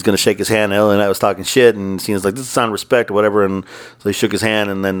him, and he's going to shake his hand. And LA Knight was talking shit, and Cena's like, "This is a sign of respect," or whatever. And so he shook his hand,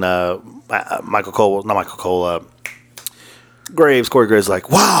 and then Corey Graves,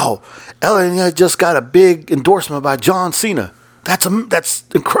 like, "Wow, LA Knight just got a big endorsement by John Cena. That's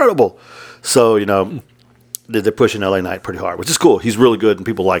incredible." So they're pushing LA Knight pretty hard, which is cool. He's really good, and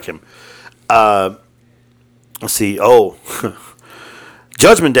people like him. Let's see. Oh,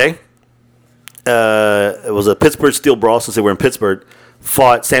 Judgment Day. It was a Pittsburgh Steel Brawl, since they were in Pittsburgh,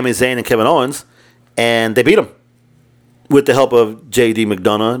 fought Sami Zayn and Kevin Owens, and they beat them with the help of J.D.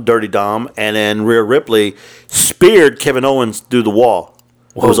 McDonough, Dirty Dom, and then Rhea Ripley speared Kevin Owens through the wall.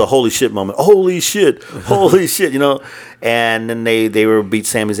 Whoa. It was a holy shit moment. Holy shit, and then they beat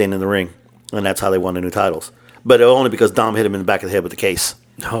Sami Zayn in the ring, and that's how they won the new titles. But only because Dom hit him in the back of the head with the case.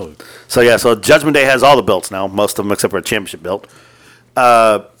 Oh. So Judgment Day has all the belts now, most of them except for a championship belt.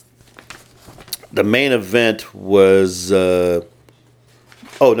 The main event was, Rhea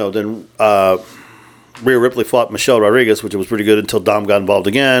Ripley fought Michelle Rodriguez, which was pretty good until Dom got involved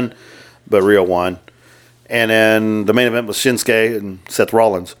again, but Rhea won. And then the main event was Shinsuke and Seth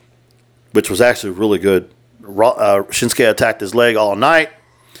Rollins, which was actually really good. Shinsuke attacked his leg all night,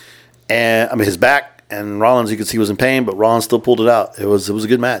 his back, and Rollins, you could see, was in pain, but Rollins still pulled it out. It was a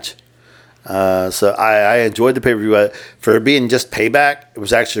good match. So I enjoyed the pay-per-view. For being just Payback, it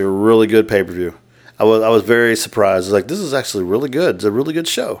was actually a really good pay-per-view. I was very surprised. I was like, this is actually really good. It's a really good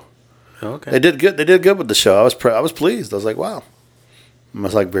show. Okay. They did good. They did good with the show. I was pleased. I was like, wow. I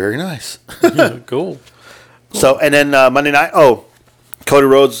was like, very nice. Cool. So, and then Monday night, Cody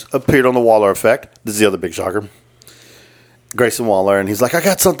Rhodes appeared on the Waller Effect. This is the other big shocker. Grayson Waller, and he's like, I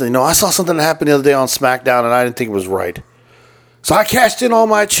got something. I saw something that happened the other day on SmackDown, and I didn't think it was right. So I cashed in all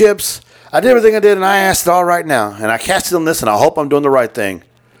my chips. I did everything I did, and I asked it all right now. And I cashed in on this, and I hope I'm doing the right thing.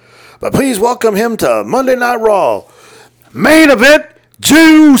 But please welcome him to Monday Night Raw. Main event,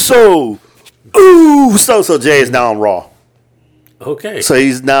 Jey Uso. Ooh, so Jay is now on Raw. Okay. So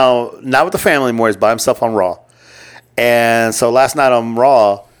he's now not with the family anymore. He's by himself on Raw. And so last night on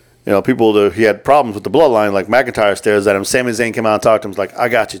Raw, he had problems with the bloodline, like McIntyre stares at him. Sami Zayn came out and talked to him. He's like, I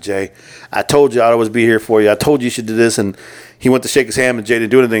got you, Jay. I told you I'd always be here for you. I told you should do this. And he went to shake his hand, and Jay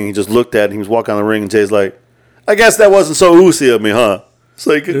didn't do anything. He just looked at him. He was walking on the ring, and Jay's like, I guess that wasn't so oozy of me, huh?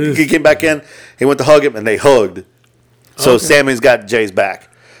 So he came back in. He went to hug him, and they hugged. So Sammy's got Jay's back.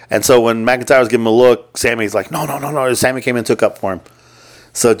 And so when McIntyre was giving him a look, Sammy's like, no. Sammy came in and took up for him.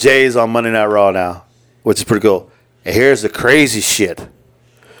 So Jay's on Monday Night Raw now, which is pretty cool. And here's the crazy shit.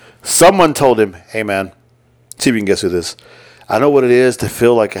 Someone told him, hey, man, see if you can guess who this is. I know what it is to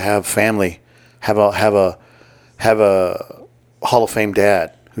feel like I have family, have a Hall of Fame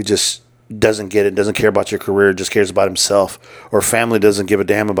dad who just doesn't get it, doesn't care about your career, just cares about himself, or family doesn't give a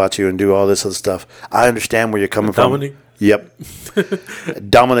damn about you and do all this other stuff. I understand where you're coming Dominic? from. Yep.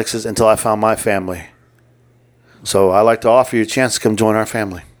 Dominic says, until I found my family. So I'd like to offer you a chance to come join our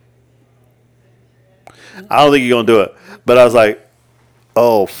family. I don't think you're going to do it. But I was like,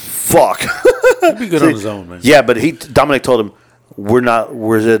 oh, fuck. He'd be good on his own, man. Yeah, but Dominic told him,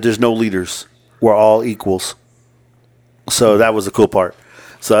 there's no leaders. We're all equals. So that was the cool part.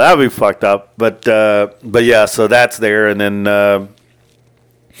 So that would be fucked up. But yeah, so that's there. And then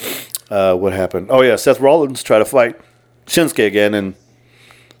What happened? Oh, yeah, Seth Rollins tried to fight Shinsuke again, and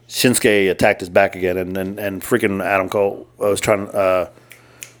Shinsuke attacked his back again, and freaking Adam Cole was trying to,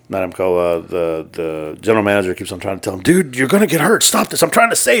 not Adam Cole, the general manager keeps on trying to tell him, dude, you're going to get hurt. Stop this. I'm trying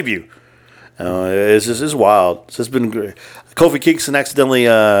to save you. It's wild. It's just been great. Kofi Kingston accidentally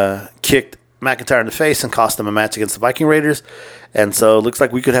kicked McIntyre in the face and cost him a match against the Viking Raiders. And so it looks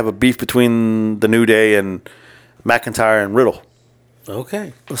like we could have a beef between the New Day and McIntyre and Riddle.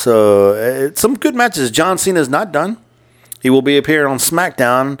 Okay. So some good matches. John Cena's not done. He will be appearing on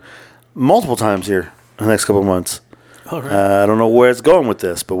SmackDown multiple times here in the next couple of months. All right. I don't know where it's going with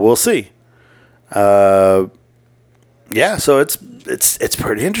this, but we'll see. Yeah, so it's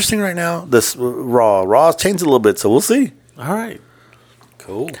pretty interesting right now. This Raw's changed a little bit, so we'll see. All right.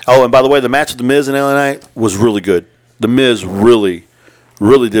 Cool. Oh, and by the way, the match with The Miz and LA Knight was really good. The Miz really,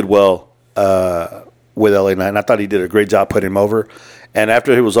 really did well with LA Knight, and I thought he did a great job putting him over. And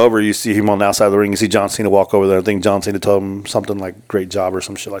after it was over, you see him on the outside of the ring. You see John Cena walk over there. I think John Cena told him something like "great job" or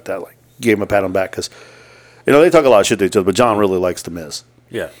some shit like that. Like gave him a pat on the back because they talk a lot of shit to each other, but John really likes The Miz.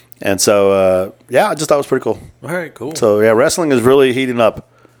 Yeah. And so I just thought it was pretty cool. All right. Cool. So yeah, wrestling is really heating up.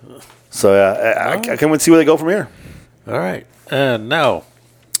 So I can't wait to see where they go from here. All right. And now,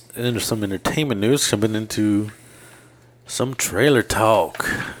 into some entertainment news, coming into some trailer talk.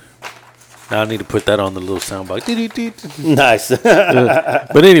 Now I need to put that on the little soundbite. Nice.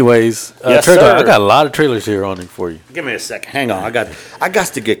 But anyways, yes, sir. sir. I got a lot of trailers here on it for you. Give me a second. Hang on. I got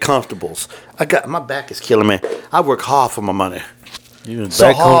to get comfortables. My back is killing me. I work hard for my money. You're So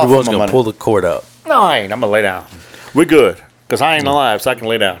back hard comfortable. for It's my going to money. pull the cord out. No, I ain't. I'm gonna lay down. We're good because I ain't alive, so I can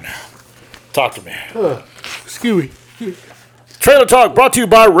lay down. Talk to me. Excuse me. Trailer Talk brought to you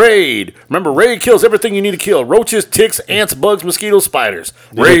by Raid. Remember, Raid kills everything you need to kill: roaches, ticks, ants, bugs, mosquitoes, spiders.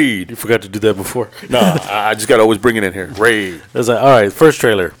 Raid. You forgot to do that before. No, I just gotta always bring it in here. Raid. It's like, all right, first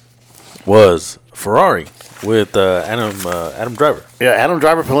trailer was Ferrari with Adam Driver. Yeah, Adam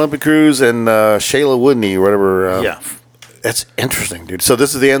Driver, Penelope Cruz, and Shayla Woodney, or whatever. Yeah. That's interesting, dude. So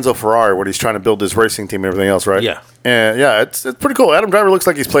this is the Enzo Ferrari, where he's trying to build his racing team and everything else, right? Yeah. And yeah, it's pretty cool. Adam Driver looks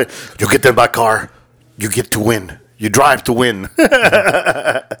like he's playing. You get there by car, you get to win. You drive to win.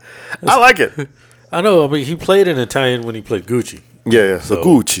 I like it. I know. I mean, he played in Italian when he played Gucci. Yeah. So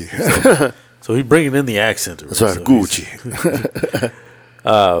Gucci. So he's bringing in the accent. That's right, So Gucci.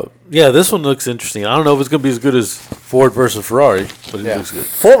 Yeah, this one looks interesting. I don't know if it's going to be as good as Ford versus Ferrari, but it looks good.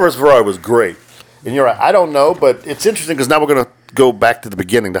 Ford versus Ferrari was great. And you're right. I don't know, but it's interesting because now we're going to go back to the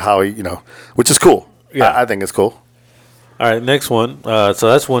beginning to how he, which is cool. Yeah. I think it's cool. All right, next one. So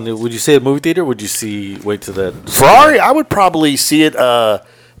that's one. Would you see it movie theater? Or would you wait till that? Ferrari, I would probably see it.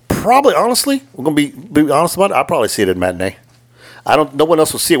 Probably, honestly, we're gonna be honest about it. I'll probably see it at matinee. No one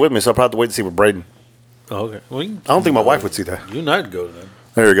else will see it with me, so I'll probably have to wait to see it with Braden. Oh, okay. Well, I don't think my wife would see that. You not go to that.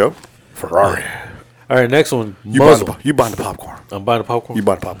 There you go, Ferrari. All right, next one. You Muzzle. buying the popcorn? I'm buying the popcorn. You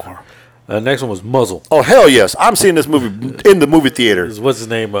buying the popcorn? Next one was Muzzle. Oh hell yes! I'm seeing this movie in the movie theater. What's his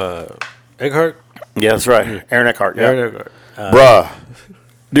name? Eckhart. Yeah, that's right. Aaron Eckhart. Yeah. Aaron Eckhart. Bruh.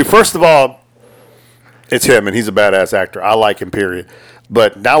 Dude, first of all, it's him, and he's a badass actor. I like him, period.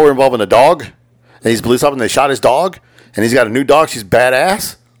 But now we're involving a dog, and he's a police officer, and they shot his dog, and he's got a new dog. She's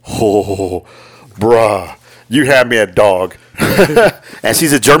badass. Oh, bruh. You have me a dog. And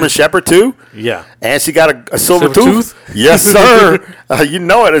she's a German Shepherd, too? Yeah. And she got a silver tooth? Yes, sir. You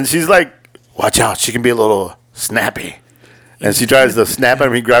know it. And she's like, watch out. She can be a little snappy. And she tries to snap at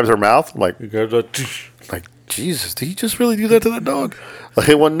him. He grabs her mouth. I'm like, Jesus, did he just really do that to that dog? Like,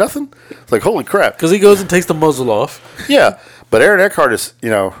 it wasn't nothing? It's like, holy crap. Because he goes and takes the muzzle off. Yeah. But Aaron Eckhart is,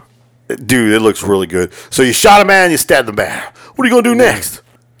 dude, it looks really good. So you shot a man, you stabbed the man. What are you going to do next?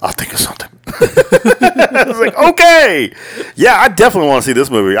 I'll think of something. I was like, okay. Yeah, I definitely want to see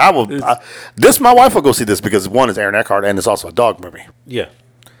this movie. My wife will go see this because one is Aaron Eckhart and it's also a dog movie. Yeah.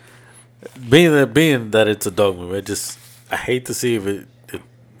 Being that it's a dog movie, I hate to see if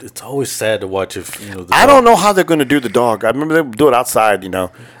it's always sad to watch if I don't know how they're going to do the dog. I remember they would do it outside.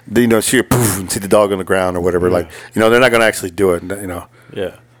 See poof and see the dog on the ground or whatever. Yeah. They're not going to actually do it.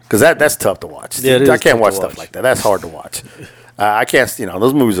 Yeah, because that's tough to watch. Yeah, I can't watch stuff like that. That's hard to watch. I can't.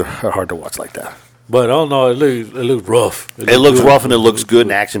 Those movies are hard to watch like that. But oh no, it looks rough. It looks rough and it looks good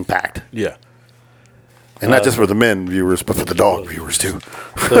and action packed. Yeah, and not just for the men viewers, but for the dog viewers too.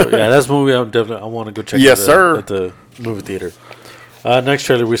 So yeah, that's a movie I want to go check. Yes, sir. At the movie theater. Next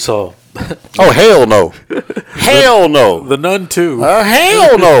trailer we saw. Oh hell no! Hell no! The Nun 2.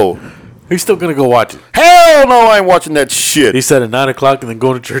 Hell no! He's still gonna go watch it. Hell no! I ain't watching that shit. He said at 9:00 and then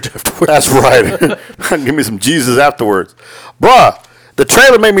going to church afterwards. That's right. Give me some Jesus afterwards, bruh. The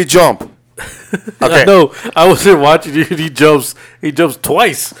trailer made me jump. Okay. No, I was there watching it. He jumps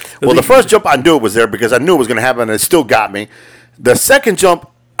twice. Well, the first jump I knew it was there because I knew it was going to happen, and it still got me. The second jump,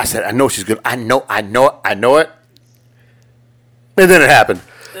 I said, I know she's good. I know it. And then it happened.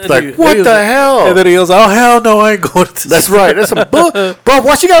 It's like, what the hell? And then he goes, oh, hell no, I ain't going to. That's right. That's some bro,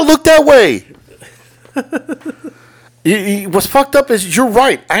 why she got to look that way? What's fucked up is you're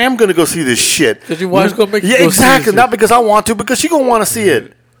right. I am going to go see this shit. Because your wife's going to make you go exactly. Not because I want to, because she going to want to see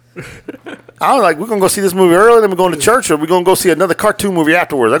it. I was like, we're going to go see this movie early, then we're going to church, or we're going to go see another cartoon movie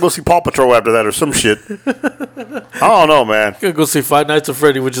afterwards. I go see Paw Patrol after that or some shit. I don't know, man. Going to go see Five Nights at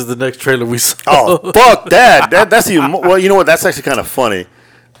Freddy, which is the next trailer we saw. Oh, fuck that. That's even well, you know what? That's actually kind of funny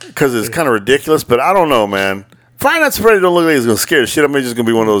because it's kind of ridiculous, but I don't know, man. Five Nights at Freddy don't look like it's going to scare the shit. I mean, it's just going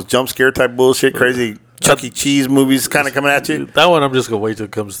to be one of those jump scare type bullshit, crazy Chuck E. Cheese movies kind of coming at you. That one I'm just going to wait till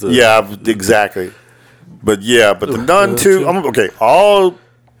it comes to. Yeah, exactly. But the Nun 2, okay, all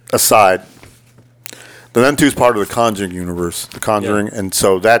aside, the Nun 2 is part of the Conjuring universe, the Conjuring, and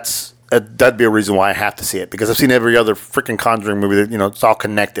so that'd be a reason why I have to see it, because I've seen every other freaking Conjuring movie that, it's all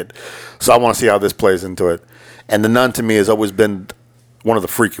connected. So I want to see how this plays into it. And the Nun to me has always been one of the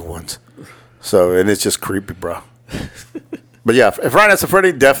freaky ones. So, and it's just creepy, bro. But yeah, Friday Nights at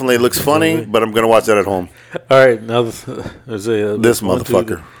Freddy definitely looks funny, but I'm going to watch that at home. All right, now there's this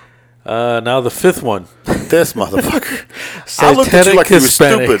motherfucker. Now the fifth one. This motherfucker. I looked at you like you were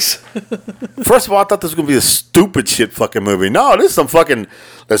stupid. First of all, I thought this was going to be a stupid shit fucking movie. No, this is some fucking,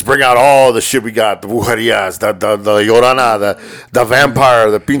 let's bring out all the shit we got. The brujerías, the llorona, the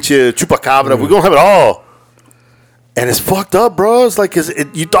vampire, the pinche chupacabra. We're going to have it all. And it's fucked up, bro. It's like, you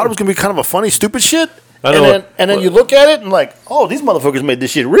thought it was going to be kind of a funny, stupid shit? And then you look at it and like, oh, these motherfuckers made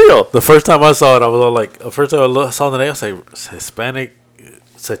this shit real. The first time I saw it, I was all like, the first time I saw the name, I was like,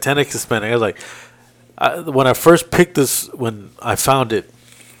 Satanic Hispanic. I was like, when I first picked this, when I found it,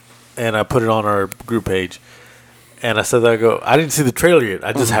 and I put it on our group page, and I said that, I didn't see the trailer yet.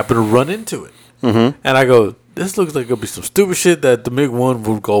 I just happened to run into it. Mm-hmm. And I go, this looks like it'll be some stupid shit that the Mig one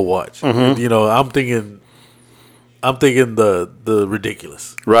would go watch. Mm-hmm. I'm thinking the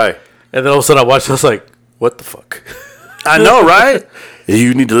ridiculous. Right. And then all of a sudden I watched it, I was like, what the fuck? I know, right?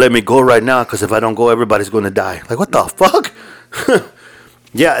 You need to let me go right now, because if I don't go, everybody's going to die. Like, what the fuck?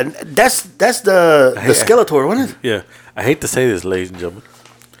 Yeah, and that's the Skeletor, wasn't it? Yeah. I hate to say this, ladies and gentlemen.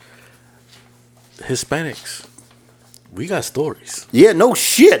 Hispanics, we got stories. Yeah, no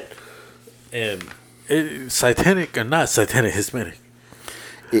shit. And satanic or not satanic Hispanic.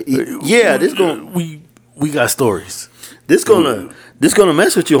 Yeah, this going we got stories. This gonna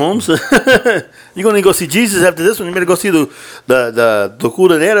mess with you, Holmes. You're gonna go see Jesus after this one. You better go see the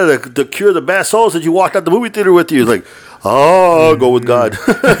curanera, the cure the bad souls that you walked out the movie theater with you. It's like, oh, go with God.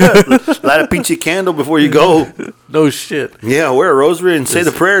 Light a pinche candle before you go. No shit. Yeah, wear a rosary and say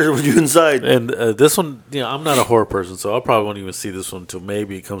the prayers when you're inside. And this one, I'm not a horror person, so I probably won't even see this one until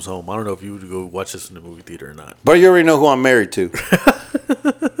maybe it comes home. I don't know if you would go watch this in the movie theater or not. But you already know who I'm married to.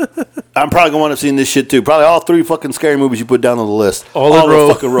 I'm probably going to want to see this shit too. Probably all 3 fucking scary movies you put down on the list. All in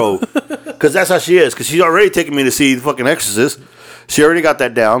the fucking row. Because that's how she is. Because she's already taken me to see the fucking Exorcist. She already got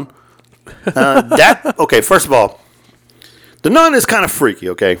that down. Okay, first of all, The Nun is kind of freaky,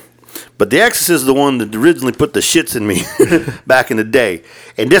 okay? But The Exorcist is the one that originally put the shits in me back in the day.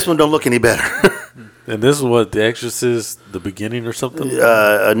 And this one don't look any better. And this is what, The Exorcist, the beginning or something?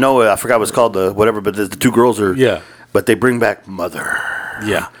 No, I forgot what it's called, whatever, but the 2 girls are... Yeah. But they bring back Mother.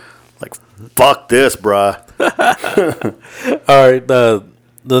 Yeah. Like, fuck this, bruh. All right,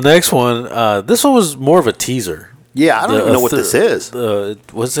 the next one, this one was more of a teaser. Yeah, I don't even know what this is.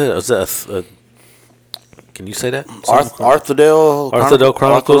 Was that can you say that? Arthurdale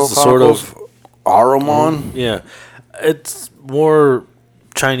Chronicles, the sort of Ahriman. Yeah, it's more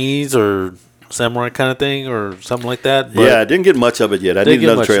Chinese or samurai kind of thing or something like that. But I didn't get much of it yet. I need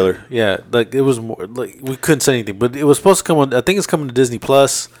another trailer. Yeah, like it was more like we couldn't say anything, but it was supposed to come on. I think it's coming to Disney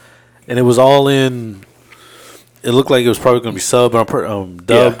Plus, and it was all in. It looked like it was probably going to be subbed,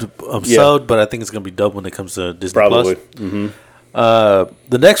 dubbed, subbed, but I think it's going to be dubbed when it comes to Disney Plus. Mm-hmm.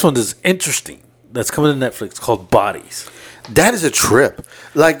 The next one is interesting. That's coming to Netflix called Bodies. That is a trip.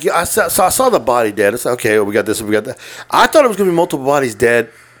 Like I saw the body dead. It's like, okay, we got this, we got that. I thought it was going to be multiple bodies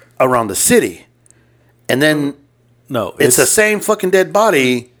dead around the city, and then no, it's the same fucking dead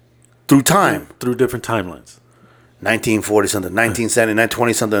body through time, through different timelines. 1940 something, 1970,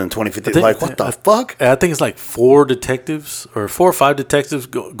 1920 something, and 2050. Like, what the fuck? I think it's like 4 detectives or 4 or 5 detectives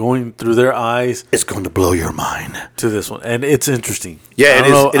going through their eyes. It's going to blow your mind to this one, and it's interesting. Yeah,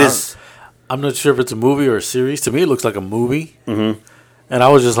 it is. I'm not sure if it's a movie or a series. To me, it looks like a movie. Mm-hmm. And I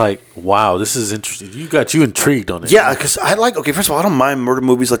was just like, wow, this is interesting. You got you intrigued on it. Yeah, because first of all, I don't mind murder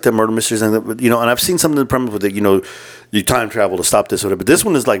movies like that, murder mysteries, and and I've seen some of the premise with it, you time travel to stop this or whatever. But this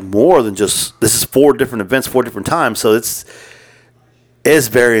one is like more than just, this is 4 different events, 4 different times. So it's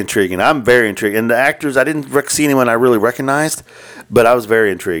very intriguing. I'm very intrigued. And the actors, I didn't see anyone I really recognized, but I was very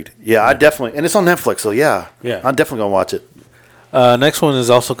intrigued. Yeah, I definitely, and it's on Netflix, so yeah. I'm definitely going to watch it. Next one is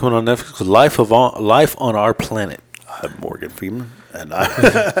also coming on Netflix, Life on Our Planet. Morgan Freeman. And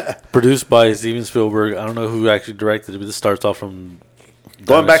produced by Steven Spielberg. I don't know who actually directed it, but this starts off from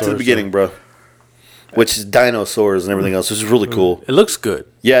going back to the beginning, bro. Which is dinosaurs and everything else. This is really cool. It looks good.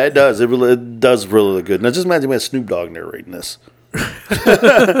 Yeah, it does. It does really look good. Now just imagine we had Snoop Dogg narrating this.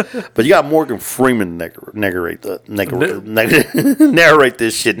 But you got Morgan Freeman narrate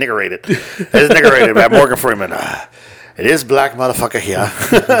this shit. Narrate it. It's narrated by Morgan Freeman. It is black motherfucker here.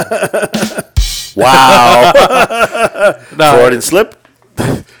 Wow. Freudian slip.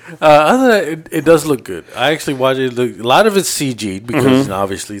 Other than that, it does look good. I actually watched it. A lot of it's CG'd because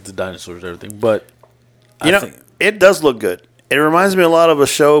obviously it's the dinosaurs and everything. But I think it does look good. It reminds me a lot of a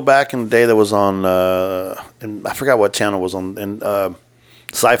show back in the day that was on, and I forgot what channel it was on, in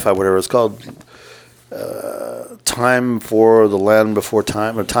Sci-Fi, whatever it's called. Time for the Land Before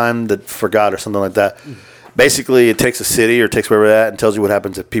Time, or Time That Forgot, or something like that. Basically, it takes a city or takes wherever that and tells you what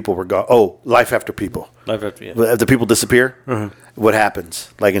happens if people were gone. Oh, life after people. Life after, yeah. If the people disappear, what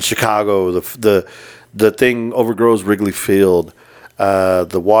happens? Like in Chicago, the thing overgrows Wrigley Field.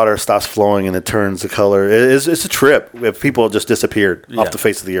 The water stops flowing and it turns the color. It's a trip if people just disappeared off the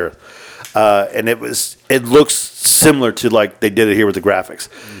face of the earth. And it looks similar to like they did it here with the graphics.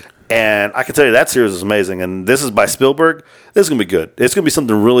 And I can tell you that series is amazing. And this is by Spielberg. This is going to be good. It's going to be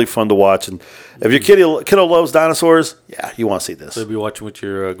something really fun to watch. And if your kiddo loves dinosaurs, yeah, you want to see this. So you'll be watching with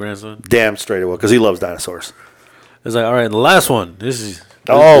your grandson? Damn straight it will, because he loves dinosaurs. It's like, all right, the last one. This is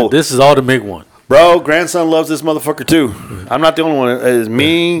all the big one. Bro, grandson loves this motherfucker too. I'm not the only one. It's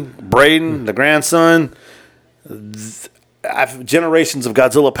me, Braden, the grandson. Generations of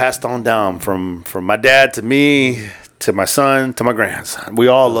Godzilla passed on down from my dad to me, to my son, to my grandson. We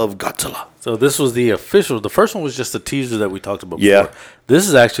all love Godzilla. So this was the official. The first one was just a teaser that we talked about before. Yeah. This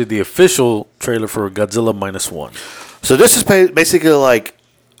is actually the official trailer for Godzilla -1. So this is basically like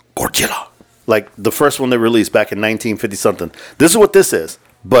Godzilla. Like the first one they released back in 1950-something. This is what this is,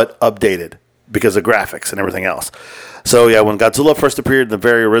 but updated because of graphics and everything else. So yeah, when Godzilla first appeared, the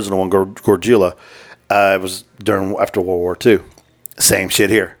very original one, Godzilla, it was after World War II. Same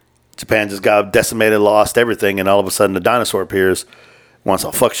shit here. Japan just got decimated, lost everything, and all of a sudden the dinosaur appears, wants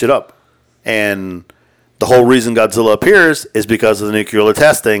to fuck shit up. And the whole reason Godzilla appears is because of the nuclear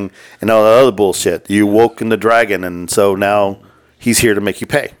testing and all that other bullshit. You woke in the dragon, and so now he's here to make you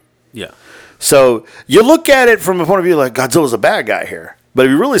pay. Yeah. So you look at it from a point of view like Godzilla's a bad guy here. But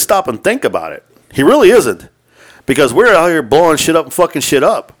if you really stop and think about it, he really isn't. Because we're out here blowing shit up and fucking shit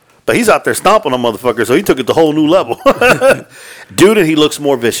up. But he's out there stomping on motherfuckers, so he took it to a whole new level. Dude, and he looks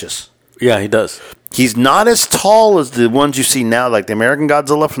more vicious. Yeah, he does. He's not as tall as the ones you see now, like the American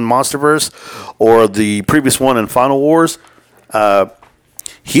Godzilla from Monsterverse or the previous one in Final Wars.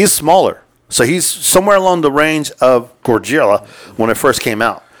 He's smaller. So he's somewhere along the range of Godzilla when it first came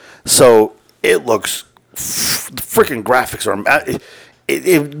out. So it looks freaking graphics are.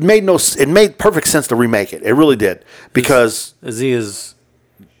 It made perfect sense to remake it. It really did because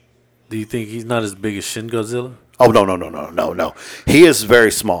do you think he's not as big as Shin Godzilla? Oh no. He is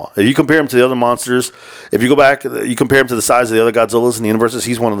very small. If you compare him to the other monsters, if you go back, you compare him to the size of the other Godzillas in the universes,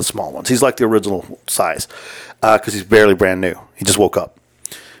 he's one of the small ones. He's like the original size because he's barely brand new. He just woke up.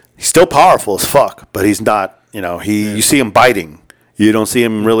 He's still powerful as fuck, but he's not. You see him biting. You don't see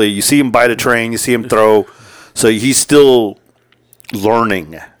him really. You see him bite a train. You see him throw. So he's still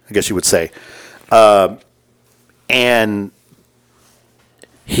learning, I guess you would say. And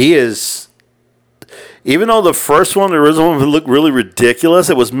he is, even though the first one, the original one, looked really ridiculous,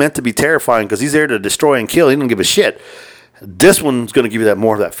 it was meant to be terrifying because he's there to destroy and kill. He didn't give a shit. This one's going to give you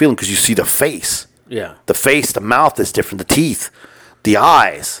more of that feeling because you see the face. Yeah. The face, the mouth is different, the teeth, the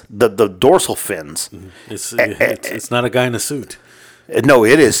eyes, the dorsal fins. It's not a guy in a suit. No,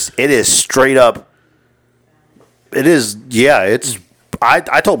 it is straight up. It is, yeah. It's.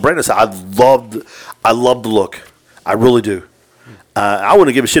 I told Brandon, I love the look. I really do. I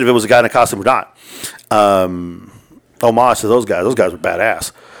wouldn't give a shit if it was a guy in a costume or not. Homage to those guys. Those guys were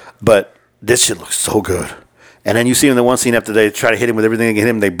badass. But this shit looks so good. And then you see him in the one scene after they try to hit him with everything they can hit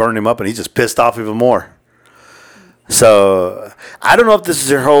him, they burn him up, and he's just pissed off even more. So I don't know if this is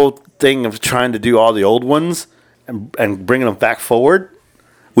their whole thing of trying to do all the old ones and bringing them back forward,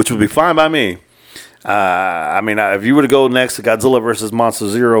 which would be fine by me. I mean, if you were to go next to Godzilla versus Monster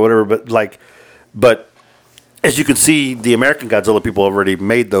Zero or whatever, but as you can see, the American Godzilla people already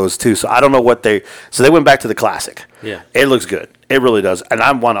made those too. So I don't know what so they went back to the classic. Yeah. It looks good. It really does. And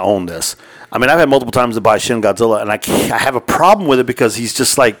I want to own this. I mean, I've had multiple times to buy Shin Godzilla, and I have a problem with it because he's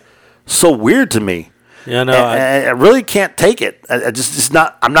just like so weird to me. Yeah, no. And I really can't take it.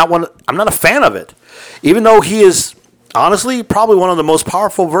 I'm not a fan of it. Even though he is honestly probably one of the most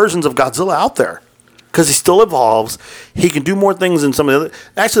powerful versions of Godzilla out there. Because he still evolves. He can do more things than some of the other.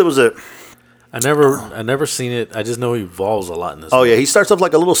 Actually, it was I never seen it. I just know he evolves a lot in this. Oh, yeah. He starts off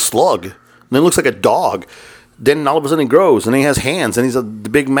like a little slug. And then looks like a dog. Then all of a sudden he grows. And he has hands. And he's the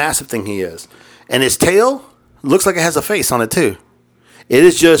big, massive thing he is. And his tail looks like it has a face on it, too. It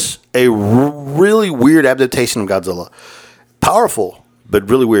is just a really weird adaptation of Godzilla. Powerful, but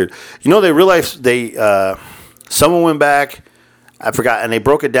really weird. You know, they realized someone went back, I forgot, and they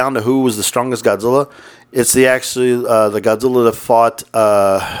broke it down to who was the strongest Godzilla. It's the Godzilla that fought...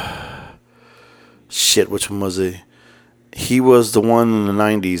 which one was he? He was the one in the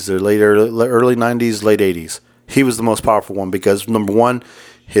 90s, the early 90s, late 80s. He was the most powerful one because, number one,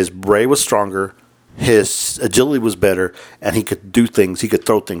 his brain was stronger, his agility was better, and he could do things. He could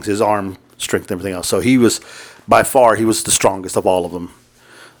throw things, his arm strength and everything else. So by far, he was the strongest of all of them.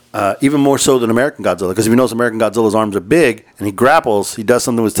 Even more so than American Godzilla, because if you notice, American Godzilla's arms are big, and he grapples, he does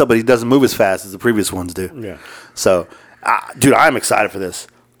something with his tail, but he doesn't move as fast as the previous ones do. Yeah. So, dude, I'm excited for this.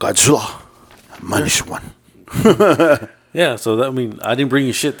 Godzilla. Minus one. Yeah, so I mean, I didn't bring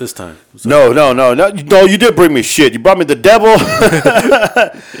you shit this time. So. No, you did bring me shit. You brought me the devil.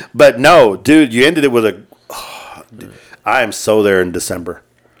 But no, dude, you ended it with I am so there in December.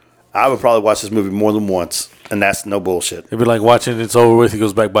 I would probably watch this movie more than once, and that's no bullshit. It'd be like watching It's Over With, he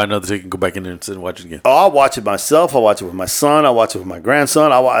goes back, buy another ticket, and go back in there and sit and watch it again. Oh, I'll watch it myself. I'll watch it with my son. I'll watch it with my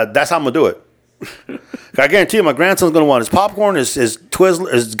grandson. That's how I'm going to do it. I guarantee you, my grandson's going to want his popcorn, his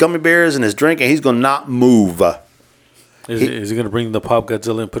Twizzler, his gummy bears, and his drink, and he's going to not move. Is he going to bring the Pop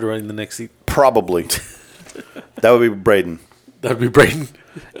Godzilla and put it right in the next seat? Probably. That would be Braden. That would be Braden.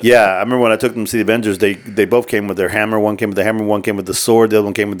 Yeah, I remember when I took them to see the Avengers, they both came with their hammer. One came with the hammer, one came with the sword, the other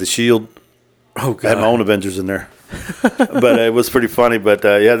one came with the shield. Oh, God. I had my own Avengers in there. But it was pretty funny. But,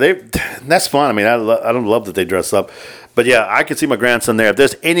 yeah, that's fun. I mean, I don't love that they dress up. But, yeah, I can see my grandson there. If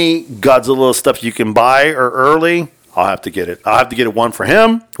there's any Godzilla stuff you can buy or early, I'll have to get it. I'll have to get it, one for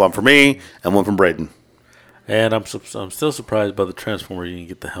him, one for me, and one from Braden. And I'm still surprised by the Transformer you didn't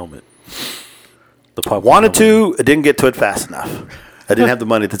get the helmet. The pop wanted helmet. I didn't get to it fast enough. I didn't have the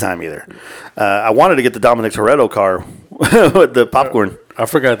money at the time either. I wanted to get the Dominic Toretto car with the popcorn. I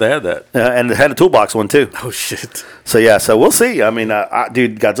forgot they had that. And it had a toolbox one, too. Oh, shit. So, yeah, we'll see. I mean,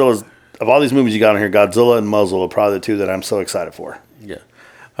 dude, Godzilla's... Of all these movies you got on here, Godzilla and Muzzle are probably the two that I'm so excited for. Yeah.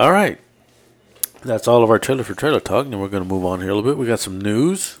 All right. That's all of our trailer for trailer talk. And we're going to move on here a little bit. We got some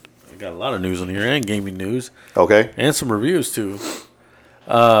news. We got a lot of news on here and gaming news. Okay. And some reviews, too.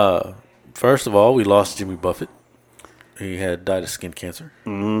 First of all, we lost Jimmy Buffett. He had died of skin cancer.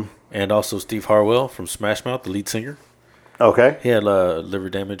 Mm-hmm. And also Steve Harwell from Smash Mouth, the lead singer. Okay. He had liver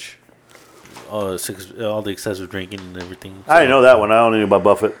damage, all the excessive drinking and everything. I didn't know that one. I only knew about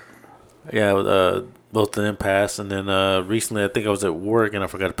Buffett. Yeah, both of them passed. And then recently, I think I was at work and I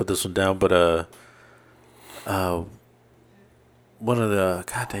forgot to put this one down. But one of the,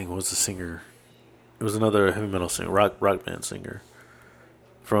 God dang, what was the singer? It was another heavy metal singer, rock band singer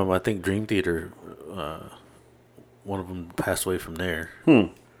from, I think, Dream Theater. One of them passed away from there.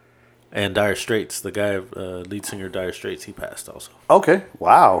 And Dire Straits, the guy, lead singer of Dire Straits, he passed also. Okay.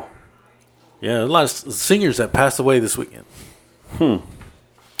 Wow. Yeah, a lot of singers that passed away this weekend.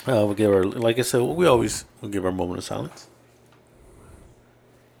 We'll give our, like I said, we'll give our moment of silence.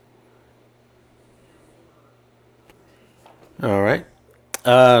 All right.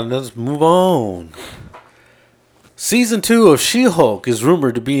 Let's move on. Season 2 of She-Hulk is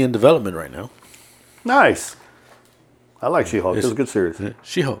rumored to be in development right now. Nice. I like She-Hulk. It's a good series.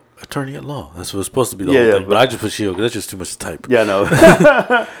 She-Hulk, attorney at law. That's what it's supposed to be the whole thing. But I just put She-Hulk because that's just too much to type. Yeah, no.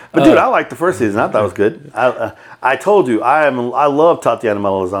 But dude, I liked the first season. I thought it was good. I told you, I love Tatiana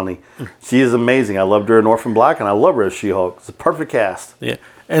Maslany. She is amazing. I loved her in Orphan Black, and I love her as She-Hulk. It's a perfect cast. Yeah,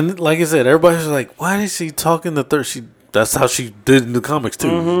 and like I said, everybody's like, "Why is she talking the third?" That's how she did in the comics too.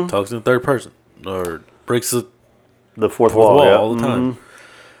 Mm-hmm. She talks in the third person or breaks the fourth wall all the time.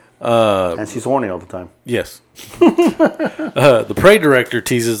 And she's horny all the time. Yes. The Prey director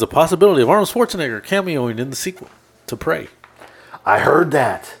teases the possibility of Arnold Schwarzenegger cameoing in the sequel to Prey. I heard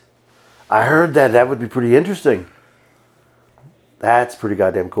that. That would be pretty interesting. That's pretty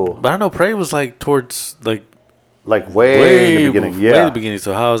goddamn cool. But I know Prey was like towards like Like way in the beginning. Way in the beginning.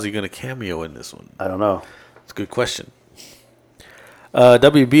 So how is he going to cameo in this one? I don't know. It's a good question.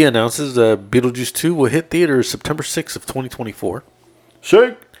 WB announces Beetlejuice 2 will hit theaters September 6th of 2024.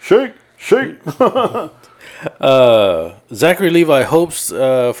 Shake, shake, shake. Zachary Levi hopes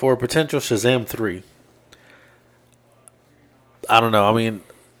for a potential Shazam 3. I don't know. I mean,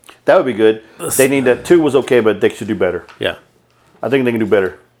 that would be good. They need that. 2 was okay, but they should do better. Yeah. I think they can do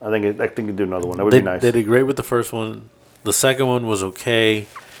better. I think they can do another one. That would be nice. They did great with the first one. The second one was okay.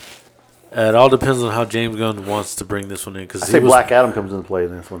 It all depends on how James Gunn wants to bring this one in. Cause I say Black Adam comes into play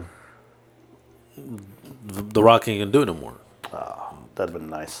in this one. The Rock ain't gonna do it no more. Oh, that'd been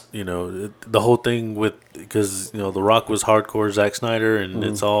nice. You know, the whole thing with because The Rock was hardcore Zack Snyder, and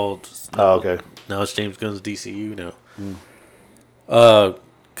it's all. Just, okay. Now it's James Gunn's DCU now.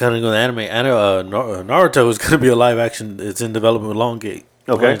 Kind of going to anime. Naruto is going to be a live action. It's in development with Lionsgate.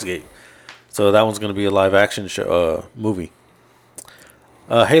 Okay. So that one's going to be a live action show movie.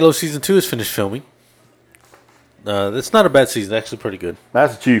 Halo Season 2 is finished filming. It's not a bad season. Actually pretty good.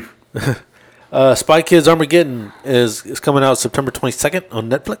 Master Chief. Spy Kids Armageddon is coming out September 22nd on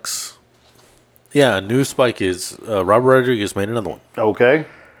Netflix. Yeah, new Spy Kids. Robert Rodriguez made another one. Okay.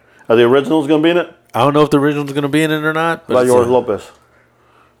 Are the originals going to be in it? I don't know if the original's going to be in it or not. But George Lopez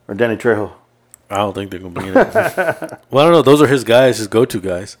or Danny Trejo? I don't think they're going to be in it. Well, I don't know. Those are his guys, his go-to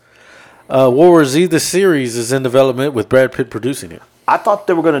guys. World War Z, the series, is in development with Brad Pitt producing it. I thought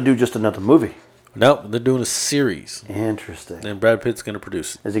they were going to do just another movie. No, they're doing a series. Interesting. And Brad Pitt's going to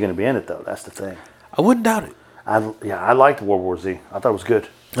produce it. Is he going to be in it, though? That's the thing. I wouldn't doubt it. I liked World War Z. I thought it was good.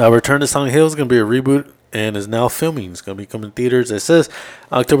 Return to Silent Hill is going to be a reboot and is now filming. It's going to be coming to theaters. It says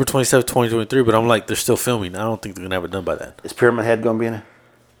October 27th, 2023, but I'm like, they're still filming. I don't think they're going to have it done by then. Is Pyramid Head going to be in it?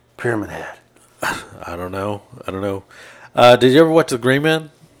 Pyramid Head. I don't know. Did you ever watch The Gray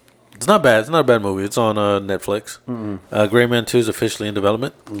Man? It's not bad. It's not a bad movie. It's on Netflix. Gray Man 2 is officially in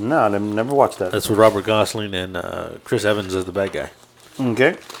development. No, I never watched that. That's with Robert Gosling and Chris Evans as the bad guy.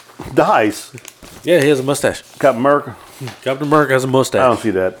 Okay. Dice. Yeah, he has a mustache. Captain America. Captain America has a mustache. I don't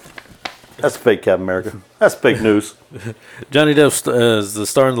see that. That's fake Captain America. That's fake news. Johnny Depp is the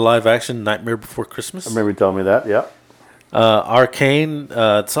star in the live action Nightmare Before Christmas. I remember you telling me that, yeah. Arcane,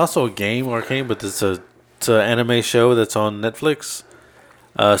 it's also a game, Arcane, but it's an anime show that's on Netflix.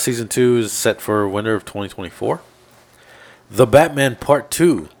 Season 2 is set for winter of 2024. The Batman Part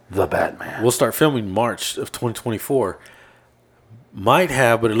 2. The Batman. We'll start filming March of 2024. Might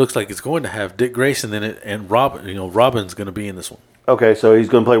have, but it looks like it's going to have Dick Grayson in it, and Robin. Robin's going to be in this one. Okay, so he's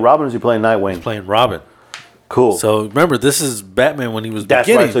going to play Robin, or is he playing Nightwing? He's playing Robin. Cool. So remember, this is Batman when he was That's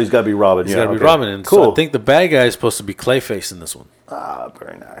beginning. Right, so he's got to be Robin. He's got to be Robin. And cool. So I think the bad guy is supposed to be Clayface in this one. Ah,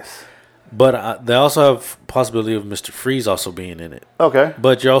 very nice. But they also have possibility of Mr. Freeze also being in it. Okay.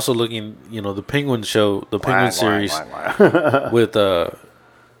 But you're also looking, the Penguin show, the Penguin series with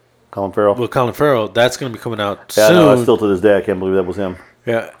Colin Farrell. With Colin Farrell, that's going to be coming out soon. Yeah, no, still to this day, I can't believe that was him.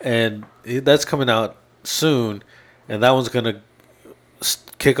 Yeah, and that's coming out soon, and that one's going to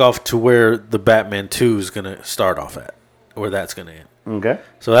kick off to where the Batman 2 is going to start off at, where that's going to end. Okay.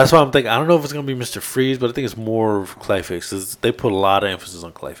 So that's why I'm thinking, I don't know if it's going to be Mr. Freeze, but I think it's more of Clayface, because they put a lot of emphasis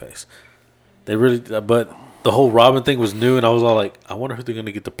on Clayface. They really, but the whole Robin thing was new, and I was all like, I wonder who they're going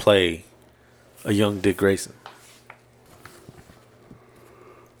to get to play a young Dick Grayson.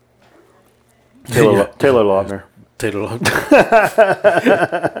 Taylor Lautner. Taylor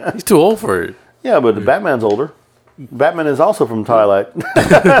Lautner. He's too old for it. Yeah, but the Batman's older. Batman is also from Twilight.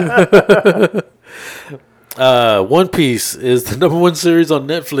 One Piece is the #1 series on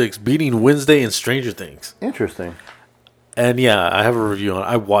Netflix, beating Wednesday and Stranger Things. Interesting. And yeah, I have a review on it.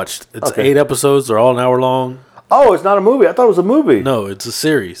 I watched. It's 8 episodes. They're all an hour long. Oh, it's not a movie. I thought it was a movie. No, it's a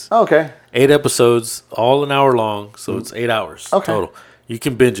series. Okay. 8 episodes, all an hour long, so it's 8 hours total. You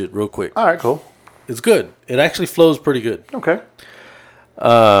can binge it real quick. All right, cool. It's good. It actually flows pretty good. Okay.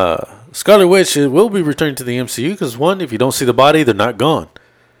 Scarlet Witch will be returning to the MCU because, one, if you don't see the body, they're not gone.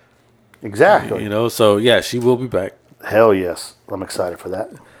 Exactly. So yeah, she will be back. Hell yes. I'm excited for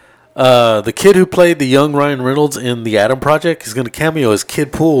that. The kid who played the young Ryan Reynolds in The Atom Project is going to cameo as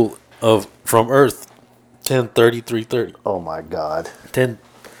Kid Poole from Earth 10-33-30. Oh my God. 10.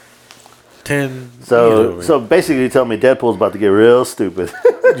 So basically, you tell me Deadpool's about to get real stupid.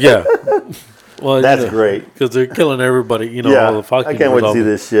 Yeah. Well, that's great because they're killing everybody. Yeah, all the Fox. I can't wait to see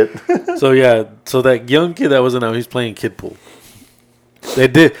this shit. So that young kid that was in, he's playing Kid Poole.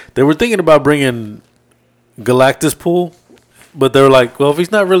 They were thinking about bringing Galactus Poole, but they were like, well, if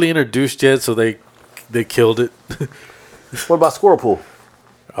he's not really introduced yet, so they killed it. What about Squirrel Pool?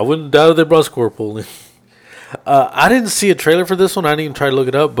 I wouldn't doubt if they brought Squirrel Pool in. I didn't see a trailer for this one. I didn't even try to look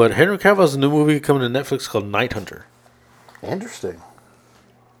it up. But Henry Cavill has a new movie coming to Netflix called Night Hunter. Interesting.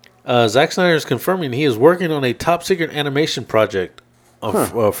 Zack Snyder is confirming he is working on a top secret animation project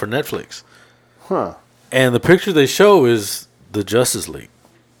for Netflix. Huh. And the picture they show is the Justice League.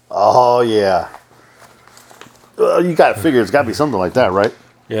 Oh, yeah. You got to figure it's got to be something like that, right?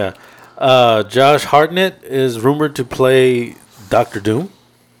 Yeah. Josh Hartnett is rumored to play Doctor Doom.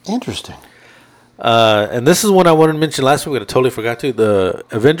 Interesting. And this is one I wanted to mention last week, but I totally forgot to. The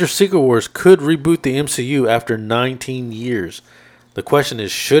Avengers Secret Wars could reboot the MCU after 19 years. The question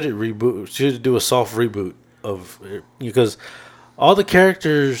is, should it reboot? Should it do a soft reboot of it? Because all the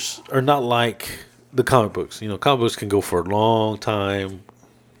characters are not like the comic books. You know, comic books can go for a long time,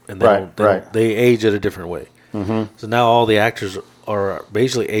 and they age at a different way. Mm-hmm. So now all the actors are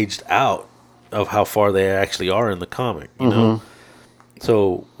basically aged out of how far they actually are in the comic. You know,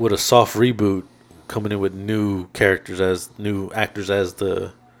 so with a soft reboot coming in with new characters as new actors as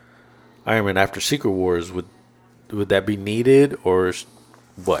the Iron Man after Secret Wars, would that be needed or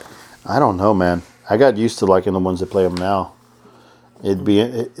what? I don't know, man. I got used to liking the ones that play them now. It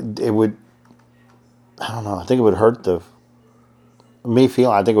would. I don't know. I think it would hurt I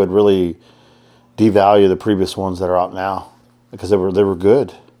think it would really devalue the previous ones that are out now because they were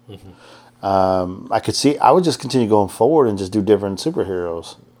good. Mm-hmm. I would just continue going forward and just do different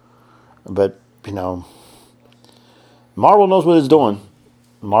superheroes. But Marvel knows what it's doing.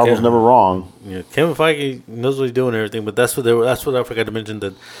 Marvel's never wrong. Yeah, Kevin Feige knows what he's doing and everything, but that's what I forgot to mention,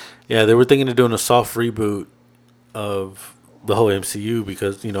 that they were thinking of doing a soft reboot of the whole MCU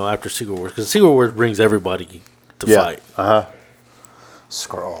because after Secret Wars, because Secret Wars brings everybody to fight.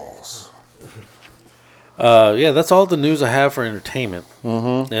 Skrulls. That's all the news I have for entertainment.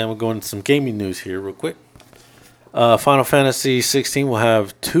 Mm-hmm. And we're going to some gaming news here real quick. Final Fantasy 16 will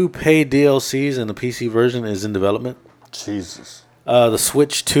have 2 paid DLCs, and the PC version is in development. Jesus. The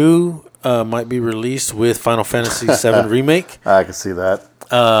Switch 2 might be released with Final Fantasy 7 Remake. I can see that.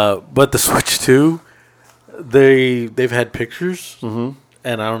 But the Switch 2, they've had pictures, and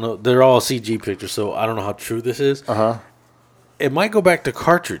I don't know. They're all CG pictures, so I don't know how true this is. It might go back to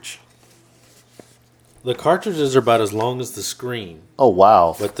cartridge. The cartridges are about as long as the screen. Oh,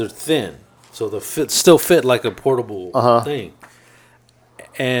 wow. But they're thin, so they still fit like a portable thing.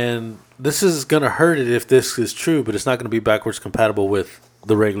 And this is going to hurt it if this is true, but it's not going to be backwards compatible with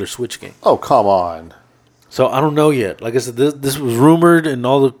the regular Switch game. Oh, come on. So I don't know yet. Like I said, this was rumored, and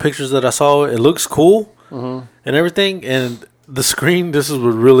all the pictures that I saw, it looks cool and everything. And the screen, this is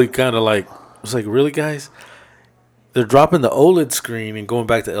what really kind of like, I was like, really, guys? They're dropping the OLED screen and going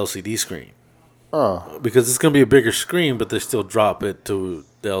back to LCD screen. Oh. Because it's going to be a bigger screen, but they still drop it to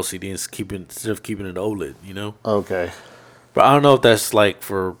the LCD instead of keeping it OLED, Okay. But I don't know if that's like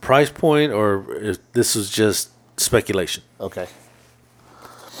for price point or if this is just speculation. Okay.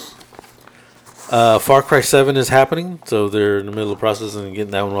 Far Cry 7 is happening, so they're in the middle of the process and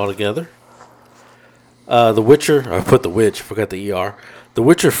getting that one all together. The Witcher, I put The Witch, forgot the ER. The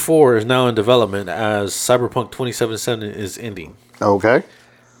Witcher 4 is now in development as Cyberpunk 2077 is ending. Okay.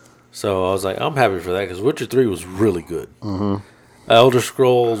 So I was like, I'm happy for that because Witcher 3 was really good. Elder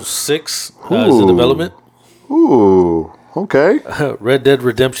Scrolls 6 is in development. Ooh. Okay. Red Dead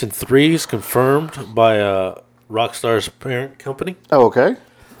Redemption 3 is confirmed by Rockstar's parent company. Oh, okay.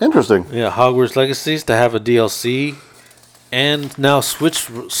 Interesting. Yeah, Hogwarts Legacies to have a DLC, and now Switch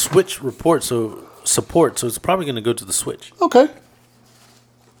support. So it's probably going to go to the Switch. Okay.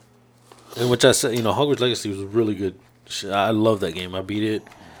 In which I said, Hogwarts Legacy was really good. I love that game. I beat it.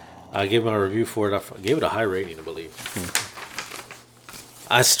 I gave my review for it. I gave it a high rating, I believe.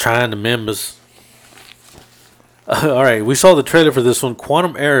 I was trying to members. All right, we saw the trailer for this one.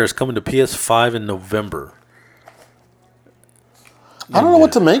 Quantum Error is coming to PS5 in November. I don't know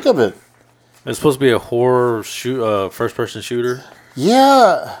what to make of it. It's supposed to be a horror first-person shooter.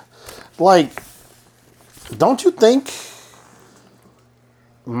 Yeah. Like, don't you think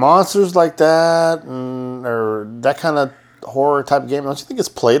monsters like that or that kind of horror type of game, don't you think it's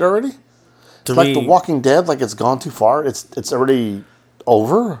played already? It's like The Walking Dead, like it's gone too far. It's already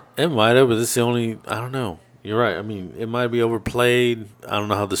over. It might have, but this is the only, I don't know. You're right. I mean, it might be overplayed. I don't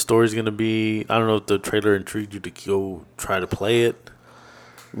know how the story's going to be. I don't know if the trailer intrigued you to go try to play it.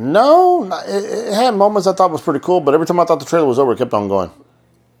 No, it had moments I thought was pretty cool, but every time I thought the trailer was over, it kept on going.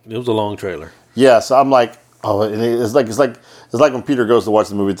 It was a long trailer. Yeah, so I'm like, oh, it's like when Peter goes to watch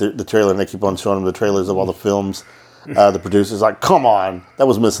the movie, the trailer, and they keep on showing him the trailers of all the films. The producer's like, come on, that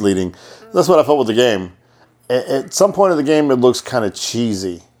was misleading. That's what I felt with the game. At some point in the game, it looks kind of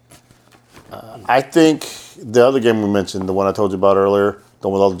cheesy. I think the other game we mentioned, the one I told you about earlier, the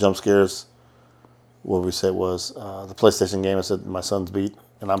one with all the jump scares, what we said was the PlayStation game I said my son's beat,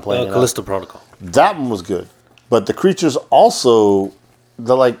 and I'm playing it. Callisto Protocol. That one was good. But the creatures also,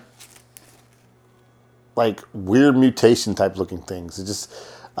 they're like weird mutation type looking things. It just,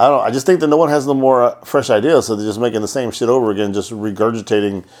 I don't know. I just think that no one has no more fresh ideas, so they're just making the same shit over again, just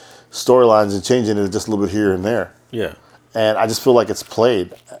regurgitating storylines and changing it just a little bit here and there. Yeah. And I just feel like it's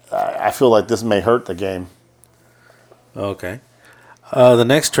played. I feel like this may hurt the game. Okay. The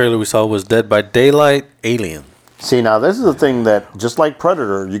next trailer we saw was Dead by Daylight Alien. See, now this is the thing that, just like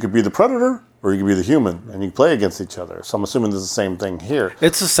Predator, you could be the Predator or you could be the human, and you play against each other. So I'm assuming this is the same thing here.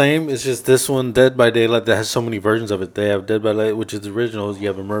 It's the same. It's just this one, Dead by Daylight, that has so many versions of it. They have Dead by Daylight, which is the original. You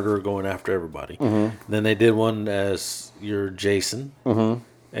have a murderer going after everybody. Mm-hmm. Then they did one as you're Jason, and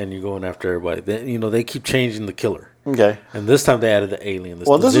you're going after everybody. Then, they keep changing the killer. Okay. And this time they added the alien.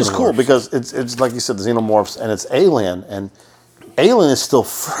 This is cool because it's like you said, the xenomorphs, and it's Alien, and Alien is still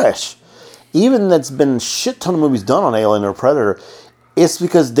fresh. Even that's been a shit ton of movies done on Alien or Predator, it's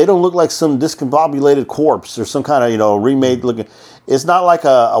because they don't look like some discombobulated corpse or some kind of, remade looking. It's not like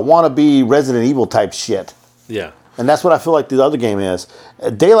a wannabe Resident Evil type shit. Yeah. And that's what I feel like the other game is.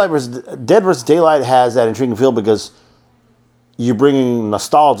 Dead vs. Daylight has that intriguing feel because you're bringing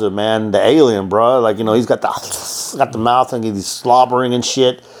nostalgia, man. The alien, bro. Like, he's got the mouth and he's slobbering and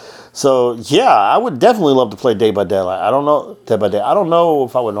shit. So, yeah, I would definitely love to play Dead by Daylight. I don't know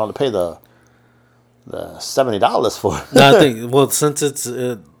if I would want to pay the $70 for it. No, I think, since it's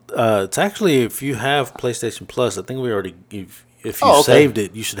actually, if you have PlayStation Plus, I think we already, if you saved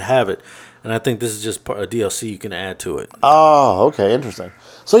it, you should have it. And I think this is just a DLC you can add to it. Oh, okay, interesting.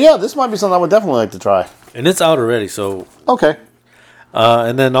 So, yeah, this might be something I would definitely like to try. And it's out already, so. Okay.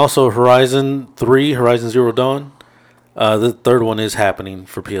 And then also Horizon Zero Dawn. The third one is happening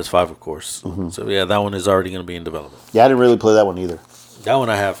for PS5, of course. Mm-hmm. So, yeah, that one is already going to be in development. Yeah, I didn't really play that one either. That one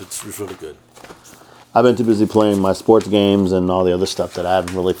I have. It's really good. I've been too busy playing my sports games and all the other stuff that I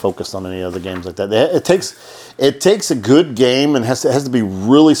haven't really focused on any other games like that. It takes a good game and has to be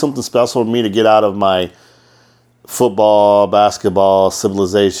really something special for me to get out of my football, basketball,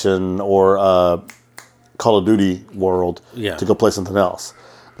 Civilization, or Call of Duty world to go play something else.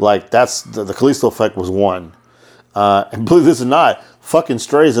 Like, that's the Callisto effect was one. And believe this or not, fucking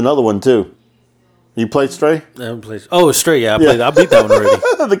Stray is another one too. You played Stray? I haven't played. Oh, Stray, yeah. I beat that one already.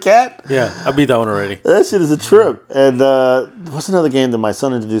 The cat? Yeah, I beat that one already. That shit is a trip. And what's another game that my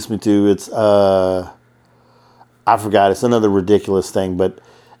son introduced me to? It's, I forgot. It's another ridiculous thing.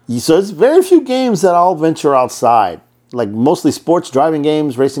 So it's very few games that I'll venture outside. Like mostly sports, driving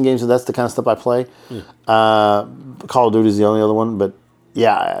games, racing games, and that's the kind of stuff I play. Call of Duty is the only other one. But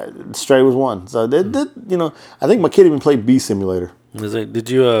yeah, Stray was one. So, I think my kid even played Bee Simulator. Did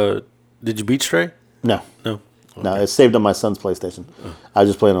you beat Stray? No. Okay. No, it's saved on my son's PlayStation. I was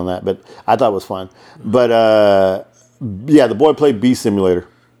just playing on that, but I thought it was fun. But, yeah, the boy played Bee Simulator.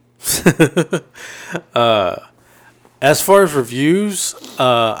 As far as reviews,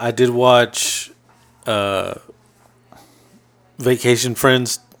 I did watch Vacation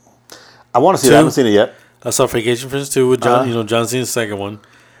Friends. I want to see it. I haven't seen it yet. I saw Vacation Friends 2 with John, John Cena's second one.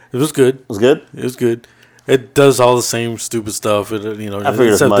 It was good. It was good? It was good. It does all the same stupid stuff.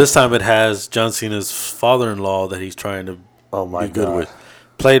 Except this time it has John Cena's father-in-law that he's trying to be good with.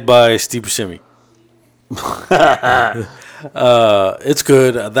 Played by Steve Buscemi. It's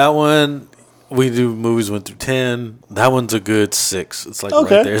good. That one, we do movies 1 through 10. That one's a good 6. It's like right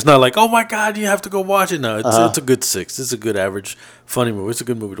there. It's not like, oh my God, you have to go watch it. No, it's a good 6. It's a good average funny movie. It's a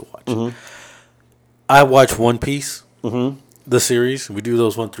good movie to watch. Mm-hmm. I watch One Piece. Mm-hmm. The series. We do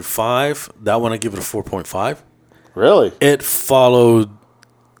those 1 through 5. That one I give it a 4.5. Really? It followed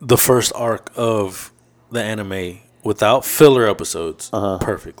the first arc of the anime without filler episodes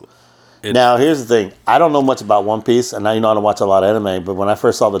perfectly. Now, here's the thing. I don't know much about One Piece, and now I don't watch a lot of anime, but when I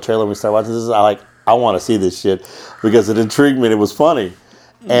first saw the trailer and we started watching this, I want to see this shit because it intrigued me and it was funny.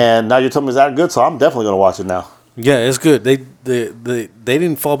 And now you're telling me it's that good, so I'm definitely going to watch it now. Yeah, it's good. They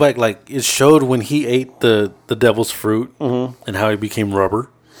didn't fall back. Like, it showed when he ate the devil's fruit and how he became rubber.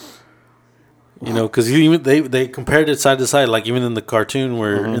 Because they compared it side to side. Like, even in the cartoon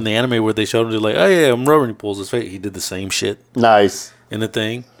in the anime where they showed him, they're like, oh yeah, I'm rubber, and he pulls his face. He did the same shit. Nice. In the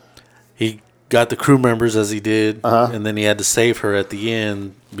thing. He got the crew members as he did, and then he had to save her at the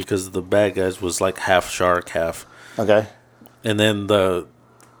end because the bad guys was like half shark, half. Okay. And then the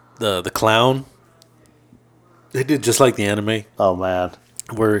clown, they did just like the anime. Oh, man.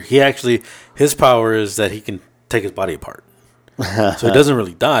 Where his power is that he can take his body apart. So he doesn't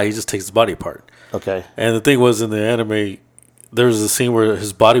really die, he just takes his body apart. Okay. And the thing was, in the anime, there was a scene where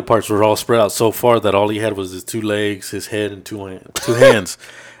his body parts were all spread out so far that all he had was his 2 legs, his head, and two hands.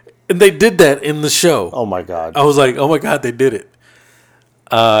 And they did that in the show. Oh my god! I was like, oh my god, they did it.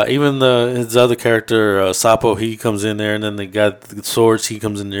 Even his other character, Sapo, he comes in there, and then they got the swords. He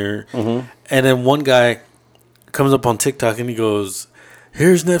comes in there, and then one guy comes up on TikTok and he goes,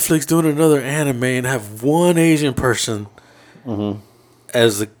 "Here's Netflix doing another anime and have one Asian person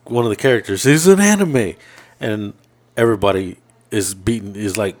as one of the characters. It's an anime," and everybody is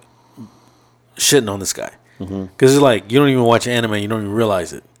like shitting on this guy because it's like you don't even watch anime, you don't even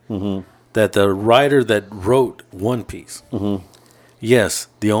realize it. That the writer that wrote One Piece. Yes,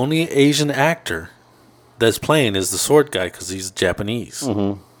 the only Asian actor that's playing is the sword guy because he's Japanese.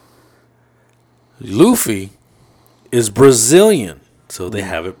 Luffy is Brazilian, so they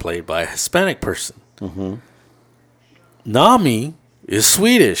have it played by a Hispanic person. Nami is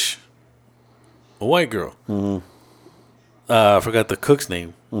Swedish, a white girl. I forgot the cook's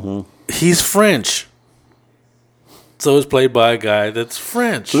name. He's French, so it's played by a guy that's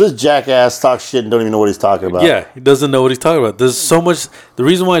French. So this jackass talks shit and don't even know what he's talking about. Yeah, he doesn't know what he's talking about. There's so much. The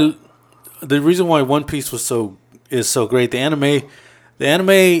reason why One Piece is so great. The anime,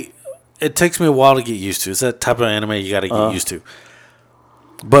 it takes me a while to get used to. It's that type of anime you got to get used to.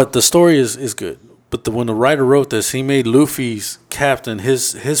 But the story is good. But when the writer wrote this, he made Luffy's captain.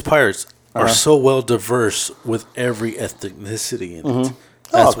 His pirates are so well diverse with every ethnicity in it.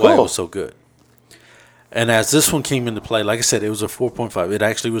 That's why it was so good. And as this one came into play, like I said, it was a 4.5. It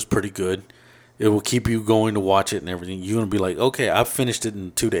actually was pretty good. It will keep you going to watch it and everything. You're going to be like, okay, I finished it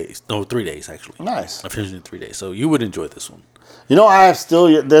in 2 days. No, 3 days, actually. Nice. I finished it in 3 days. So you would enjoy this one. You know, I have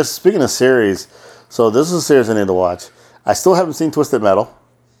still... Speaking of series, so this is a series I need to watch. I still haven't seen Twisted Metal.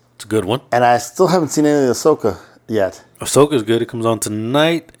 It's a good one. And I still haven't seen any of the Ahsoka yet. Ahsoka's good. It comes on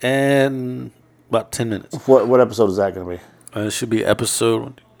tonight and about 10 minutes. What episode is that going to be? It should be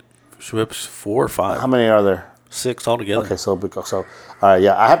episode 4 or 5. How many are there? 6 altogether. Okay, so all right,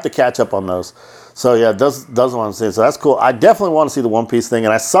 yeah, I have to catch up on those. So yeah, does what I'm saying. So that's cool. I definitely want to see the One Piece thing,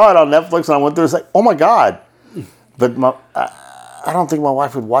 and I saw it on Netflix, and I went through. It's like, oh my god! But I don't think my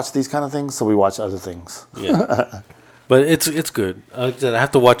wife would watch these kind of things, so we watch other things. Yeah, but it's good. I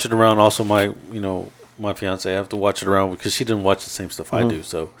have to watch it around. Also, my fiance, I have to watch it around because she didn't watch the same stuff I do.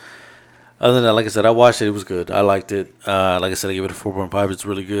 So. Other than that, like I said, I watched it. It was good. I liked it. Like I said, I gave it a 4.5. It's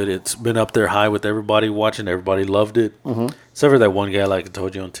really good. It's been up there high with everybody watching. Everybody loved it. Except for that one guy, like I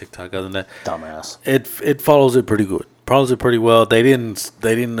told you on TikTok. Other than that, dumbass. It follows it pretty good. Follows it pretty well. They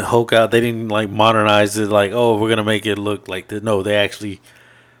didn't hulk out. They didn't like modernize it. Like, oh, we're gonna make it look like this. No, they actually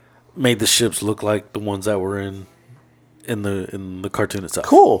made the ships look like the ones that were in the cartoon itself.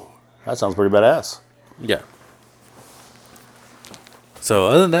 Cool. That sounds pretty badass. Yeah. So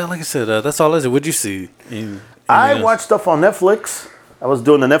other than that, like I said, that's all I said. What'd you see? I watched stuff on Netflix. I was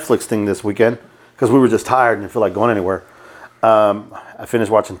doing the Netflix thing this weekend because we were just tired and didn't feel like going anywhere. I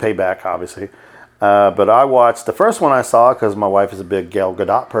finished watching Payback, obviously. But I watched, the first one I saw, because my wife is a big Gal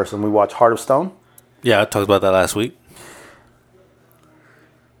Gadot person, we watched Heart of Stone. Yeah, I talked about that last week.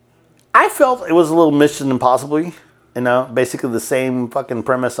 I felt it was a little Mission Impossible, basically the same fucking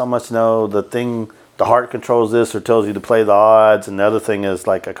premise. So much, the heart controls this or tells you to play the odds, and the other thing is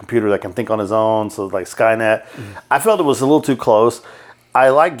like a computer that can think on its own, so like Skynet. I felt it was a little too close. I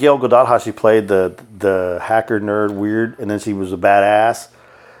like Gal Gadot, how she played the hacker nerd weird, and then she was a badass.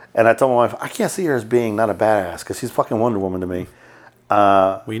 And I told my wife, I can't see her as being not a badass, because she's fucking Wonder Woman to me.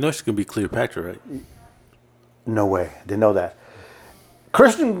 Well, you know she's going to be Cleopatra, right? No way. Didn't know that.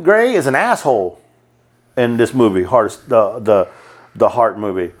 Christian Grey is an asshole in this movie, the Heart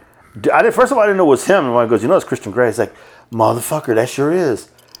movie. First of all, I didn't know it was him. And when I goes, it's Christian Grey. He's like, motherfucker, that sure is.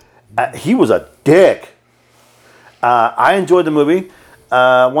 He was a dick. I enjoyed the movie.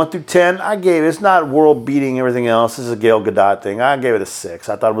 1 through 10, I gave it. It's not world beating everything else. This is a Gal Gadot thing. I gave it a 6.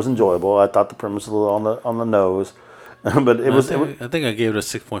 I thought it was enjoyable. I thought the premise was a little on the nose, but I think I gave it a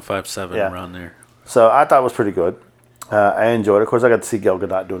 6.57 around there. So I thought it was pretty good. I enjoyed it. Of course, I got to see Gal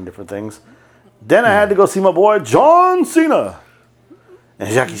Gadot doing different things. Then I had to go see my boy John Cena and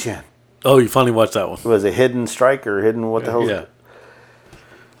Jackie Chan. Oh, you finally watched that one? Was it Hidden Strike or Hidden what the hell? Yeah.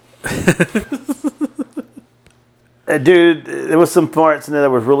 Dude, there was some parts in there that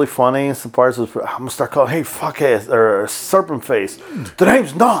was really funny. Some parts was, I'm going to start calling, hey, fuckhead, or Serpent Face. The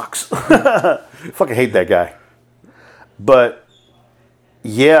name's Knox. Fucking hate that guy. But,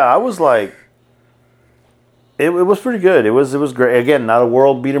 yeah, I was like, it was pretty good. It was great. Again, not a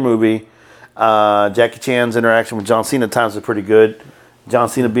world beater movie. Jackie Chan's interaction with John Cena at times was pretty good. John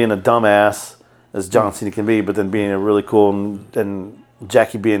Cena being a dumbass, as John Cena can be, but then being a really cool, and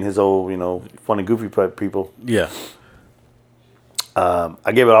Jackie being his old, funny, goofy people. Yeah.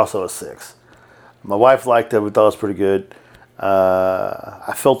 I gave it also a 6. My wife liked it. We thought it was pretty good.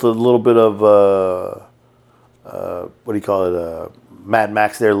 I felt a little bit of what do you call it? Mad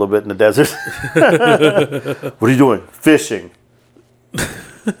Max there a little bit in the desert. What are you doing? Fishing.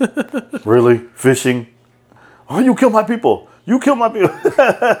 Really? Fishing? Oh, you kill my people. You kill my people.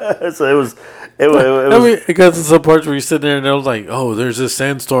 So it was. I mean, it got to some parts where you're sitting there and they're like, "Oh, there's this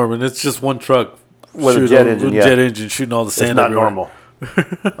sandstorm and it's just one truck with a jet engine, shooting all the sand." It's not normal.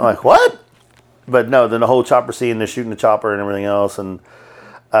 I'm like, what? But no, then the whole chopper scene, they're shooting the chopper and everything else, and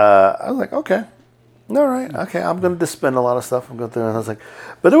I was like, okay, all right, okay, I'm going to just spend a lot of stuff. I'm going through, and I was like,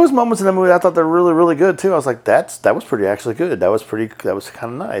 but there was moments in the movie I thought they were really, really good too. I was like, that was pretty actually good. That was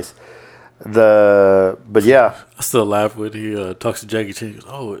kind of nice. But yeah, I still laugh when he talks to Jackie Chan. He goes,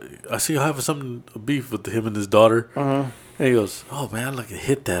 "Oh, I see you having something beef with him and his daughter." Mm-hmm. And he goes, "Oh man, I'd like to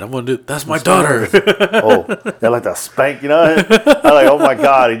hit that. I'm gonna do. That's my daughter." Oh, they like to spank, you know. I like, oh my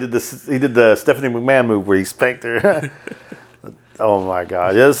god, he did this. He did the Stephanie McMahon move where he spanked her. Oh my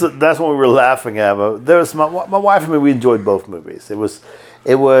god, yeah, that's what we were laughing at. But there was my wife and me. We enjoyed both movies. It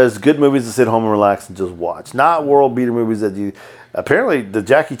was good movies to sit home and relax and just watch. Not world beater movies that you. Apparently, the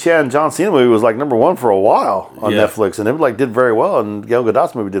Jackie Chan John Cena movie was like #1 for a while on Netflix, and it like did very well. And Gal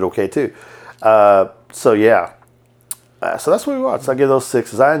Gadot's movie did okay too. So yeah. So that's what we watched. I gave those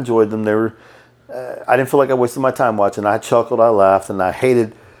 6s. I enjoyed them. They were. I didn't feel like I wasted my time watching. I chuckled, I laughed, and I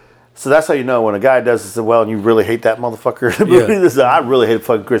hated. So that's how you know when a guy does this well and you really hate that motherfucker. Yeah. I really hate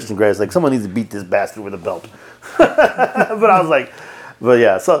fucking Christian Grey. It's like someone needs to beat this bastard with a belt. But I was like, but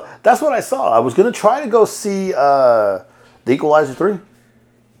yeah. So that's what I saw. I was gonna try to go see The Equalizer 3.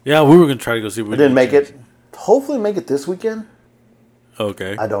 Yeah, we were gonna try to go see. I didn't make it. Hopefully, make it this weekend.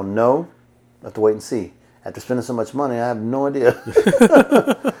 Okay. I don't know. I have to wait and see. After spending so much money, I have no idea.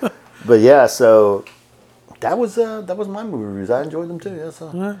 But yeah, so that was my movie reviews. I enjoyed them too. Yeah, so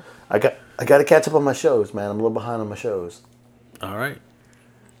right. I got to catch up on my shows, man. I'm a little behind on my shows. All right.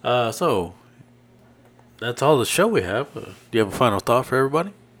 So that's all the show we have. Do you have a final thought for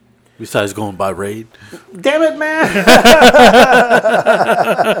everybody besides going by raid? Damn it, man!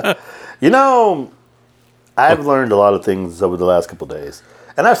 You know, I've learned a lot of things over the last couple of days.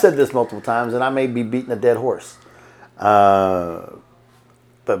 And I've said this multiple times, and I may be beating a dead horse. But,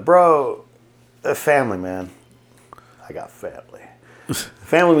 bro, family, man. I got family.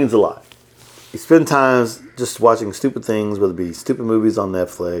 Family means a lot. You spend times just watching stupid things, whether it be stupid movies on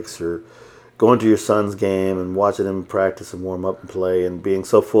Netflix or going to your son's game and watching him practice and warm up and play and being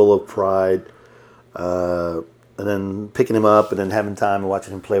so full of pride. And then picking him up and then having time and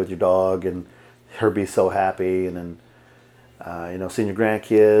watching him play with your dog and her be so happy. And then... seeing your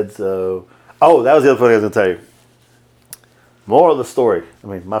grandkids. That was the other thing I was going to tell you. Moral of the story. I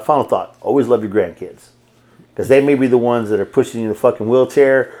mean, my final thought. Always love your grandkids. Because they may be the ones that are pushing you in the fucking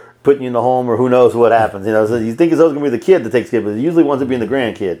wheelchair, putting you in the home, or who knows what happens. So you think it's always going to be the kid that takes care, but it's usually ones that being the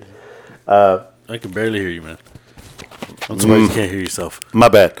grandkid. I can barely hear you, man. I'm surprised you can't hear yourself. My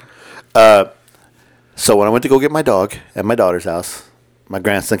bad. So when I went to go get my dog at my daughter's house, my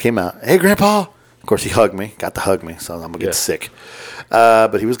grandson came out. Hey, Grandpa. Of course, he hugged me. Got to hug me, so I'm going to get sick.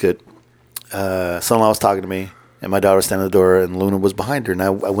 But he was good. Son-in-law was talking to me, and my daughter was standing at the door, and Luna was behind her. And I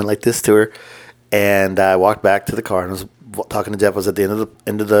went like this to her, and I walked back to the car, and I was talking to Jeff. I was at the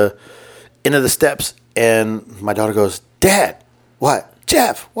end of the steps, and my daughter goes, "Dad, what?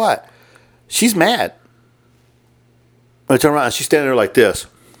 Jeff, what?" She's mad. I turn around, and she's standing there like this.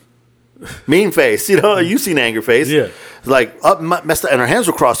 Mean face. You've seen anger face. Yeah. Like, up, messed up, and her hands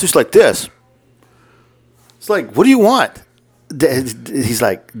were crossed, just like this. It's like, what do you want? He's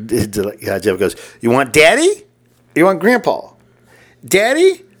like, Jeff goes, you want daddy? You want grandpa?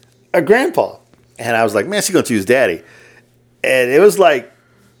 Daddy or grandpa? And I was like, man, she's going to choose daddy. And it was like,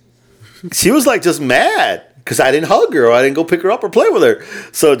 she was like just mad because I didn't hug her or I didn't go pick her up or play with her.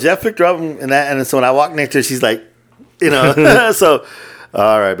 So Jeff picked her up and so when I walked next to her, she's like, so,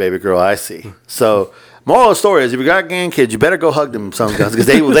 all right, baby girl, I see. So, moral of the story is, if you got grandkids, you better go hug them sometimes because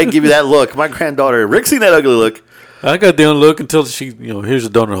they give you that look. My granddaughter, Rick, seen that ugly look. I got the look until she, here's a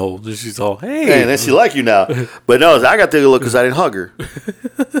donut hole. And she's all, hey. And then she like you now. But no, I got the ugly look because I didn't hug her.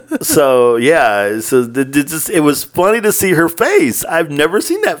 So, yeah. So it was funny to see her face. I've never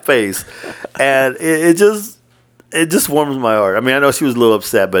seen that face. And it just warms my heart. I mean, I know she was a little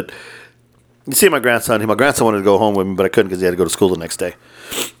upset, but you see my grandson wanted to go home with me, but I couldn't because he had to go to school the next day.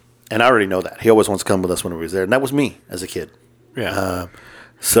 And I already know that. He always wants to come with us whenever he's there. And that was me as a kid. Yeah.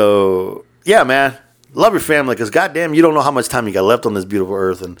 So, yeah, man. Love your family because, goddamn, you don't know how much time you got left on this beautiful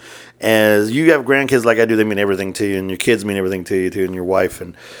earth. And as you have grandkids like I do, they mean everything to you. And your kids mean everything to you, too, and your wife.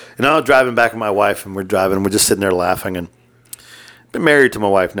 And I was driving back with my wife, and we're driving, and we're just sitting there laughing. And been married to my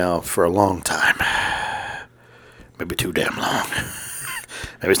wife now for a long time. maybe too damn long.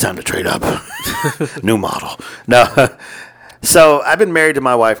 Maybe it's time to trade up. New model. No. So I've been married to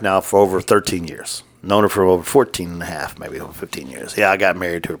my wife now for over 13 years. Known her for over 14 and a half, maybe over 15 years. Yeah, I got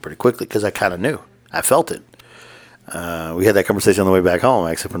married to her pretty quickly because I kind of knew. I felt it. We had that conversation on the way back home,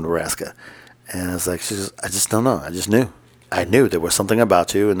 actually, from Nebraska. And I was like, I just don't know. I just knew. I knew there was something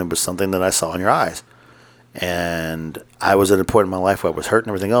about you, and there was something that I saw in your eyes. And I was at a point in my life where I was hurt and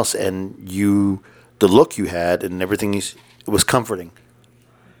everything else, and the look you had and everything, it was comforting.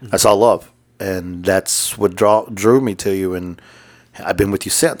 I saw love, and that's what drew me to you, and I've been with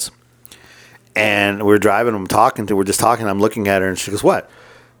you since. And we're driving, we're just talking, I'm looking at her, and she goes, what?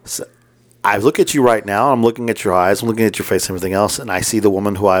 So I look at you right now, I'm looking at your eyes, I'm looking at your face and everything else, and I see the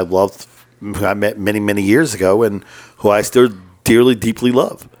woman who I loved, who I met many, many years ago, and who I still dearly, deeply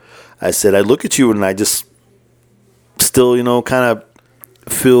love. I said, I look at you, and I just still, kind of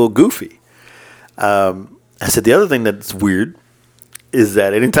feel goofy. I said, the other thing that's weird is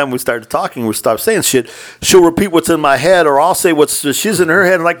that anytime we start talking, we start saying shit, she'll repeat what's in my head, or I'll say she's in her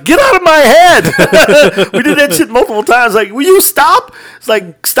head, and like, get out of my head. We did that shit multiple times. Like, will you stop? It's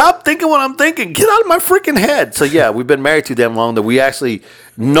like, stop thinking what I'm thinking. Get out of my freaking head. So yeah, we've been married too damn long that we actually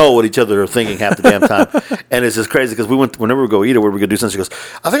know what each other are thinking half the damn time. And it's just crazy because whenever we go eat or we're going to do something, she goes,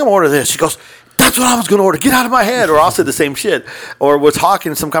 I think I'm going to order this. She goes, that's what I was going to order. Get out of my head. Or I'll say the same shit. Or we're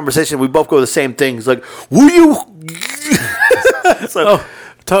talking in some conversation. We both go the same thing. It's like, will you? So,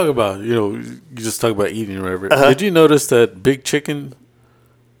 talk about, you just talk about eating or whatever. Uh-huh. Did you notice that Big Chicken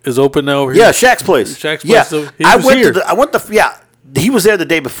is open now over here? Yeah, Shaq's place. Yeah. He was there the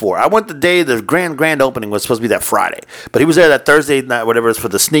day before. I went the day the grand opening was supposed to be that Friday. But he was there that Thursday night, whatever it's for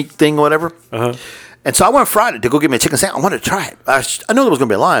the sneak thing or whatever. Uh-huh. And so I went Friday to go get me a chicken sandwich. I wanted to try it. I knew there was going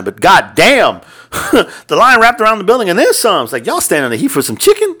to be a line, but god damn, the line wrapped around the building and then some. It's like, y'all standing in the heat for some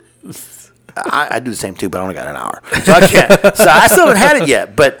chicken? I do the same too, but I only got an hour. So I can't. So I still haven't had it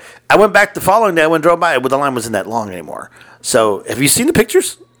yet. But I went back the following day. I went and drove by it, but the line wasn't that long anymore. So have you seen the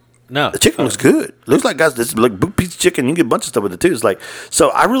pictures? No. The chicken looks good. Looks like, guys, this is like big piece of chicken. You can get a bunch of stuff with it too. It's like, so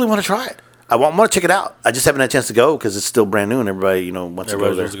I really want to try it. I want to check it out. I just haven't had a chance to go because it's still brand new and everybody, wants to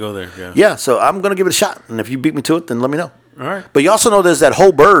go there. Yeah. Yeah, so I'm going to give it a shot. And if you beat me to it, then let me know. All right. But you also know there's that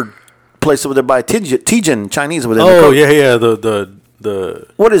whole bird place over there by Tijan Chinese over there. Oh, yeah. The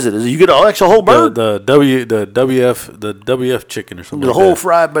what is it? Is it you get an actual whole bird? The WF chicken or something. The whole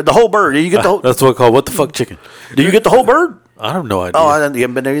fried, but the whole bird. You get the whole. That's what I call what the fuck chicken. Do you get the whole bird? I have no idea. Oh, you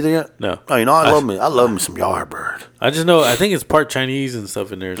haven't been there either yet? No. Oh, I love me some yard bird. I just know. I think it's part Chinese and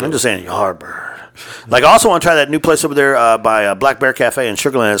stuff in there. I'm just saying yard bird. Like, I also want to try that new place over there by Black Bear Cafe in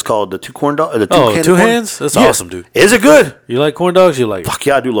Sugarland. It's called the Two Hands? That's awesome, dude. Is it good? You like corn dogs? You like it? Fuck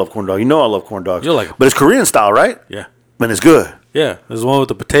yeah, I do love corn dogs. You know I love corn dogs. You like it. But it's Korean style, right? Yeah. And it's good. Yeah. There's one with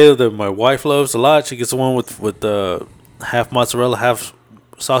the potato that my wife loves a lot. She gets the one with half mozzarella, half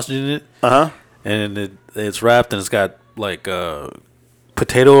sausage in it. Uh-huh. And it's wrapped and it's got like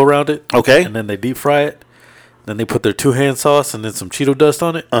potato around it. Okay. And then they deep fry it. Then they put their two-hand sauce and then some Cheeto dust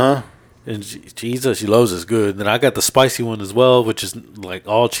on it. Uh-huh. And Jesus, she loves it. It's good. And then I got the spicy one as well, which is like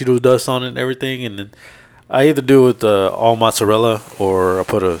all Cheeto dust on it and everything. And then I either do it with all mozzarella or I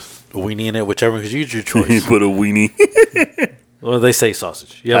put a weenie in it, whichever, because you use your choice. You put a weenie. Well, they say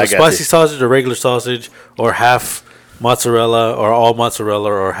sausage. You have a spicy sausage or regular sausage or half mozzarella or all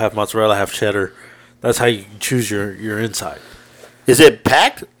mozzarella or half mozzarella, half cheddar. That's how you choose your inside. Is it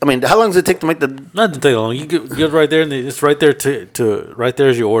packed? I mean, how long does it take to make the... Not to take long. You get right there, and it's right there to right there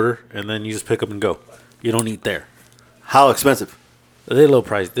is your order, and then you just pick up and go. You don't eat there. How expensive? They're low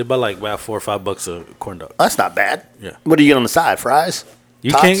price. They're about $4 or $5 a corn dog. That's not bad. Yeah. What do you get on the side? Fries?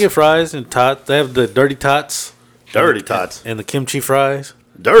 You can't get fries and tots. They have the dirty tots. Dirty tots. And the kimchi fries.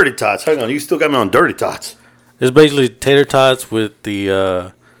 Dirty tots. Hang on. You still got me on dirty tots. It's basically tater tots with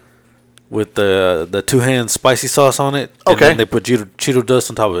the two-hand spicy sauce on it. Okay. And then they put Cheeto dust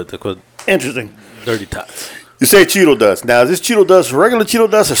on top of it. They put interesting. Dirty tots. You say Cheeto dust. Now, is this Cheeto dust regular Cheeto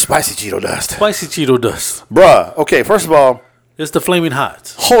dust or spicy Cheeto dust? Spicy Cheeto dust. Bruh. Okay, first of all. It's the Flaming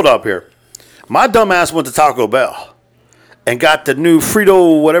Hots. Hold up here. My dumbass went to Taco Bell and got the new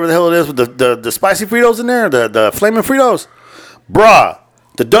Frito, whatever the hell it is, with the spicy Fritos in there, the flaming Fritos. Bruh.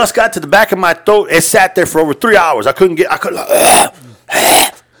 The dust got to the back of my throat. It sat there for over 3 hours. I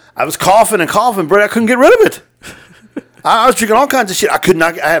was coughing and coughing, bro. I couldn't get rid of it. I was drinking all kinds of shit. I could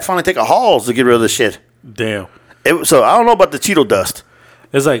not. I had to finally take a Halls to get rid of this shit. Damn. So I don't know about the Cheeto dust.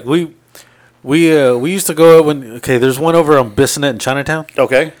 It's like we used to go there's one over on Bissonnette in Chinatown.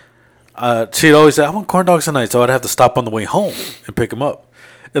 Okay. She'd always say, I want corn dogs tonight, so I'd have to stop on the way home and pick them up.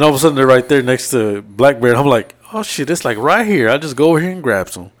 And all of a sudden they're right there next to Black Bear. And I'm like, oh shit, it's like right here. I just go over here and grab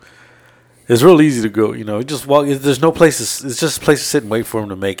some. It's real easy to go. You know, just walk. There's no places. It's just a place to sit and wait for them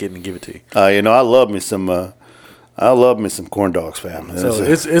to make it and give it to you. You know, I love me some corn dogs, fam. So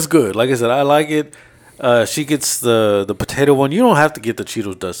it's good. Like I said, I like it. She gets the potato one. You don't have to get the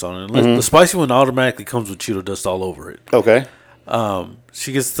Cheetos dust on it. The spicy one automatically comes with Cheeto dust all over it. Okay.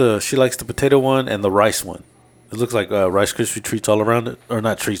 She likes the potato one and the rice one. It looks like Rice Krispie treats all around it, or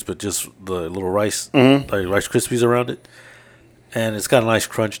not treats, but just the little rice, like Rice Krispies around it. And it's got a nice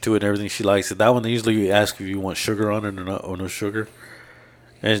crunch to it and everything. She likes it. That one, they usually ask if you want sugar on it or no sugar.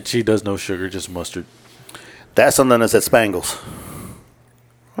 And she does no sugar, just mustard. That's something that's at Spangles.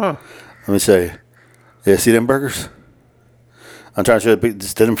 Huh. Let me show you. Yeah, see them burgers? I'm trying to show you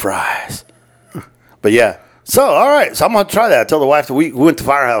just them fries. But yeah. So, all right. So I'm going to try that. I told the wife that we went to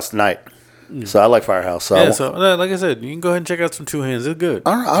Firehouse tonight. So I like Firehouse. So like I said, you can go ahead and check out some Two Hands. It's good.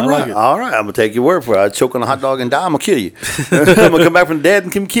 All right. I'm going to take your word for it. I choke on a hot dog and die. I'm going to kill you. I'm going to come back from the dead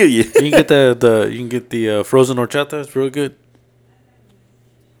and come kill you. You can get the frozen horchata. It's real good.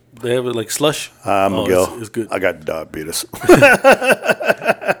 They have it like slush. I'm going to go. It's good. I got diabetes.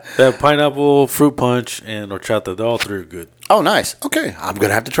 They have pineapple, fruit punch, and horchata. All three are good. Oh, nice. Okay. I'm going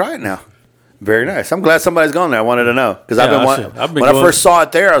to have to try it now. Very nice. I'm glad somebody's gone there. I wanted to know because when I first saw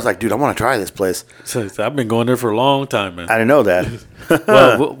it there, I was like, dude, I want to try this place. So I've been going there for a long time, man. I didn't know that.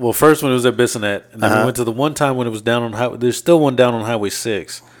 well, first when it was at Bissonnet, and then we went to the one time when it was down on Highway. There's still one down on Highway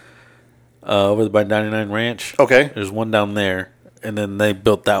 6, over by 99 Ranch. Okay, there's one down there, and then they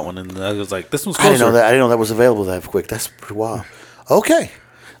built that one, and I was like, this one's closer. I didn't know that was available that quick. That's pretty wild. Okay,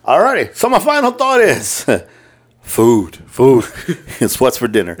 alrighty. So my final thought is. Food. It's what's for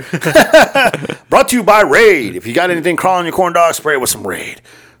dinner. Brought to you by Raid. If you got anything crawling your corn dog, spray it with some Raid.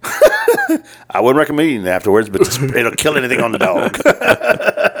 I wouldn't recommend eating it afterwards, but it'll kill anything on the dog.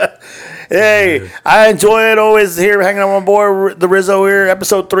 Hey, I enjoy it always here hanging out on board the Rizzo here,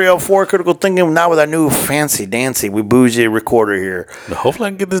 episode 304, Critical Thinking, now with our new fancy dancy, we bougie recorder here. Hopefully I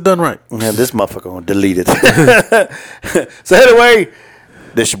can get this done right. Yeah, this motherfucker gonna delete it. So anyway,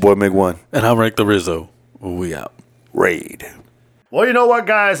 this your boy Mig One. And I'm Rick the Rizzo. We out. Raid. Well, you know what,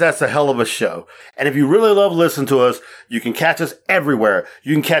 guys? That's a hell of a show. And if you really love listening to us, you can catch us everywhere.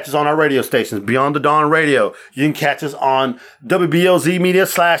 You can catch us on our radio stations, Beyond the Dawn Radio. You can catch us on WBLZ Media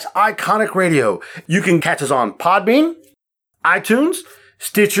 /Iconic Radio. You can catch us on Podbean, iTunes,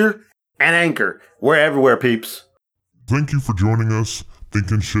 Stitcher, and Anchor. We're everywhere, peeps. Thank you for joining us,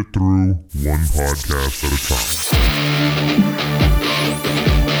 thinking shit through one podcast at a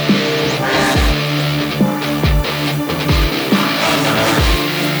time.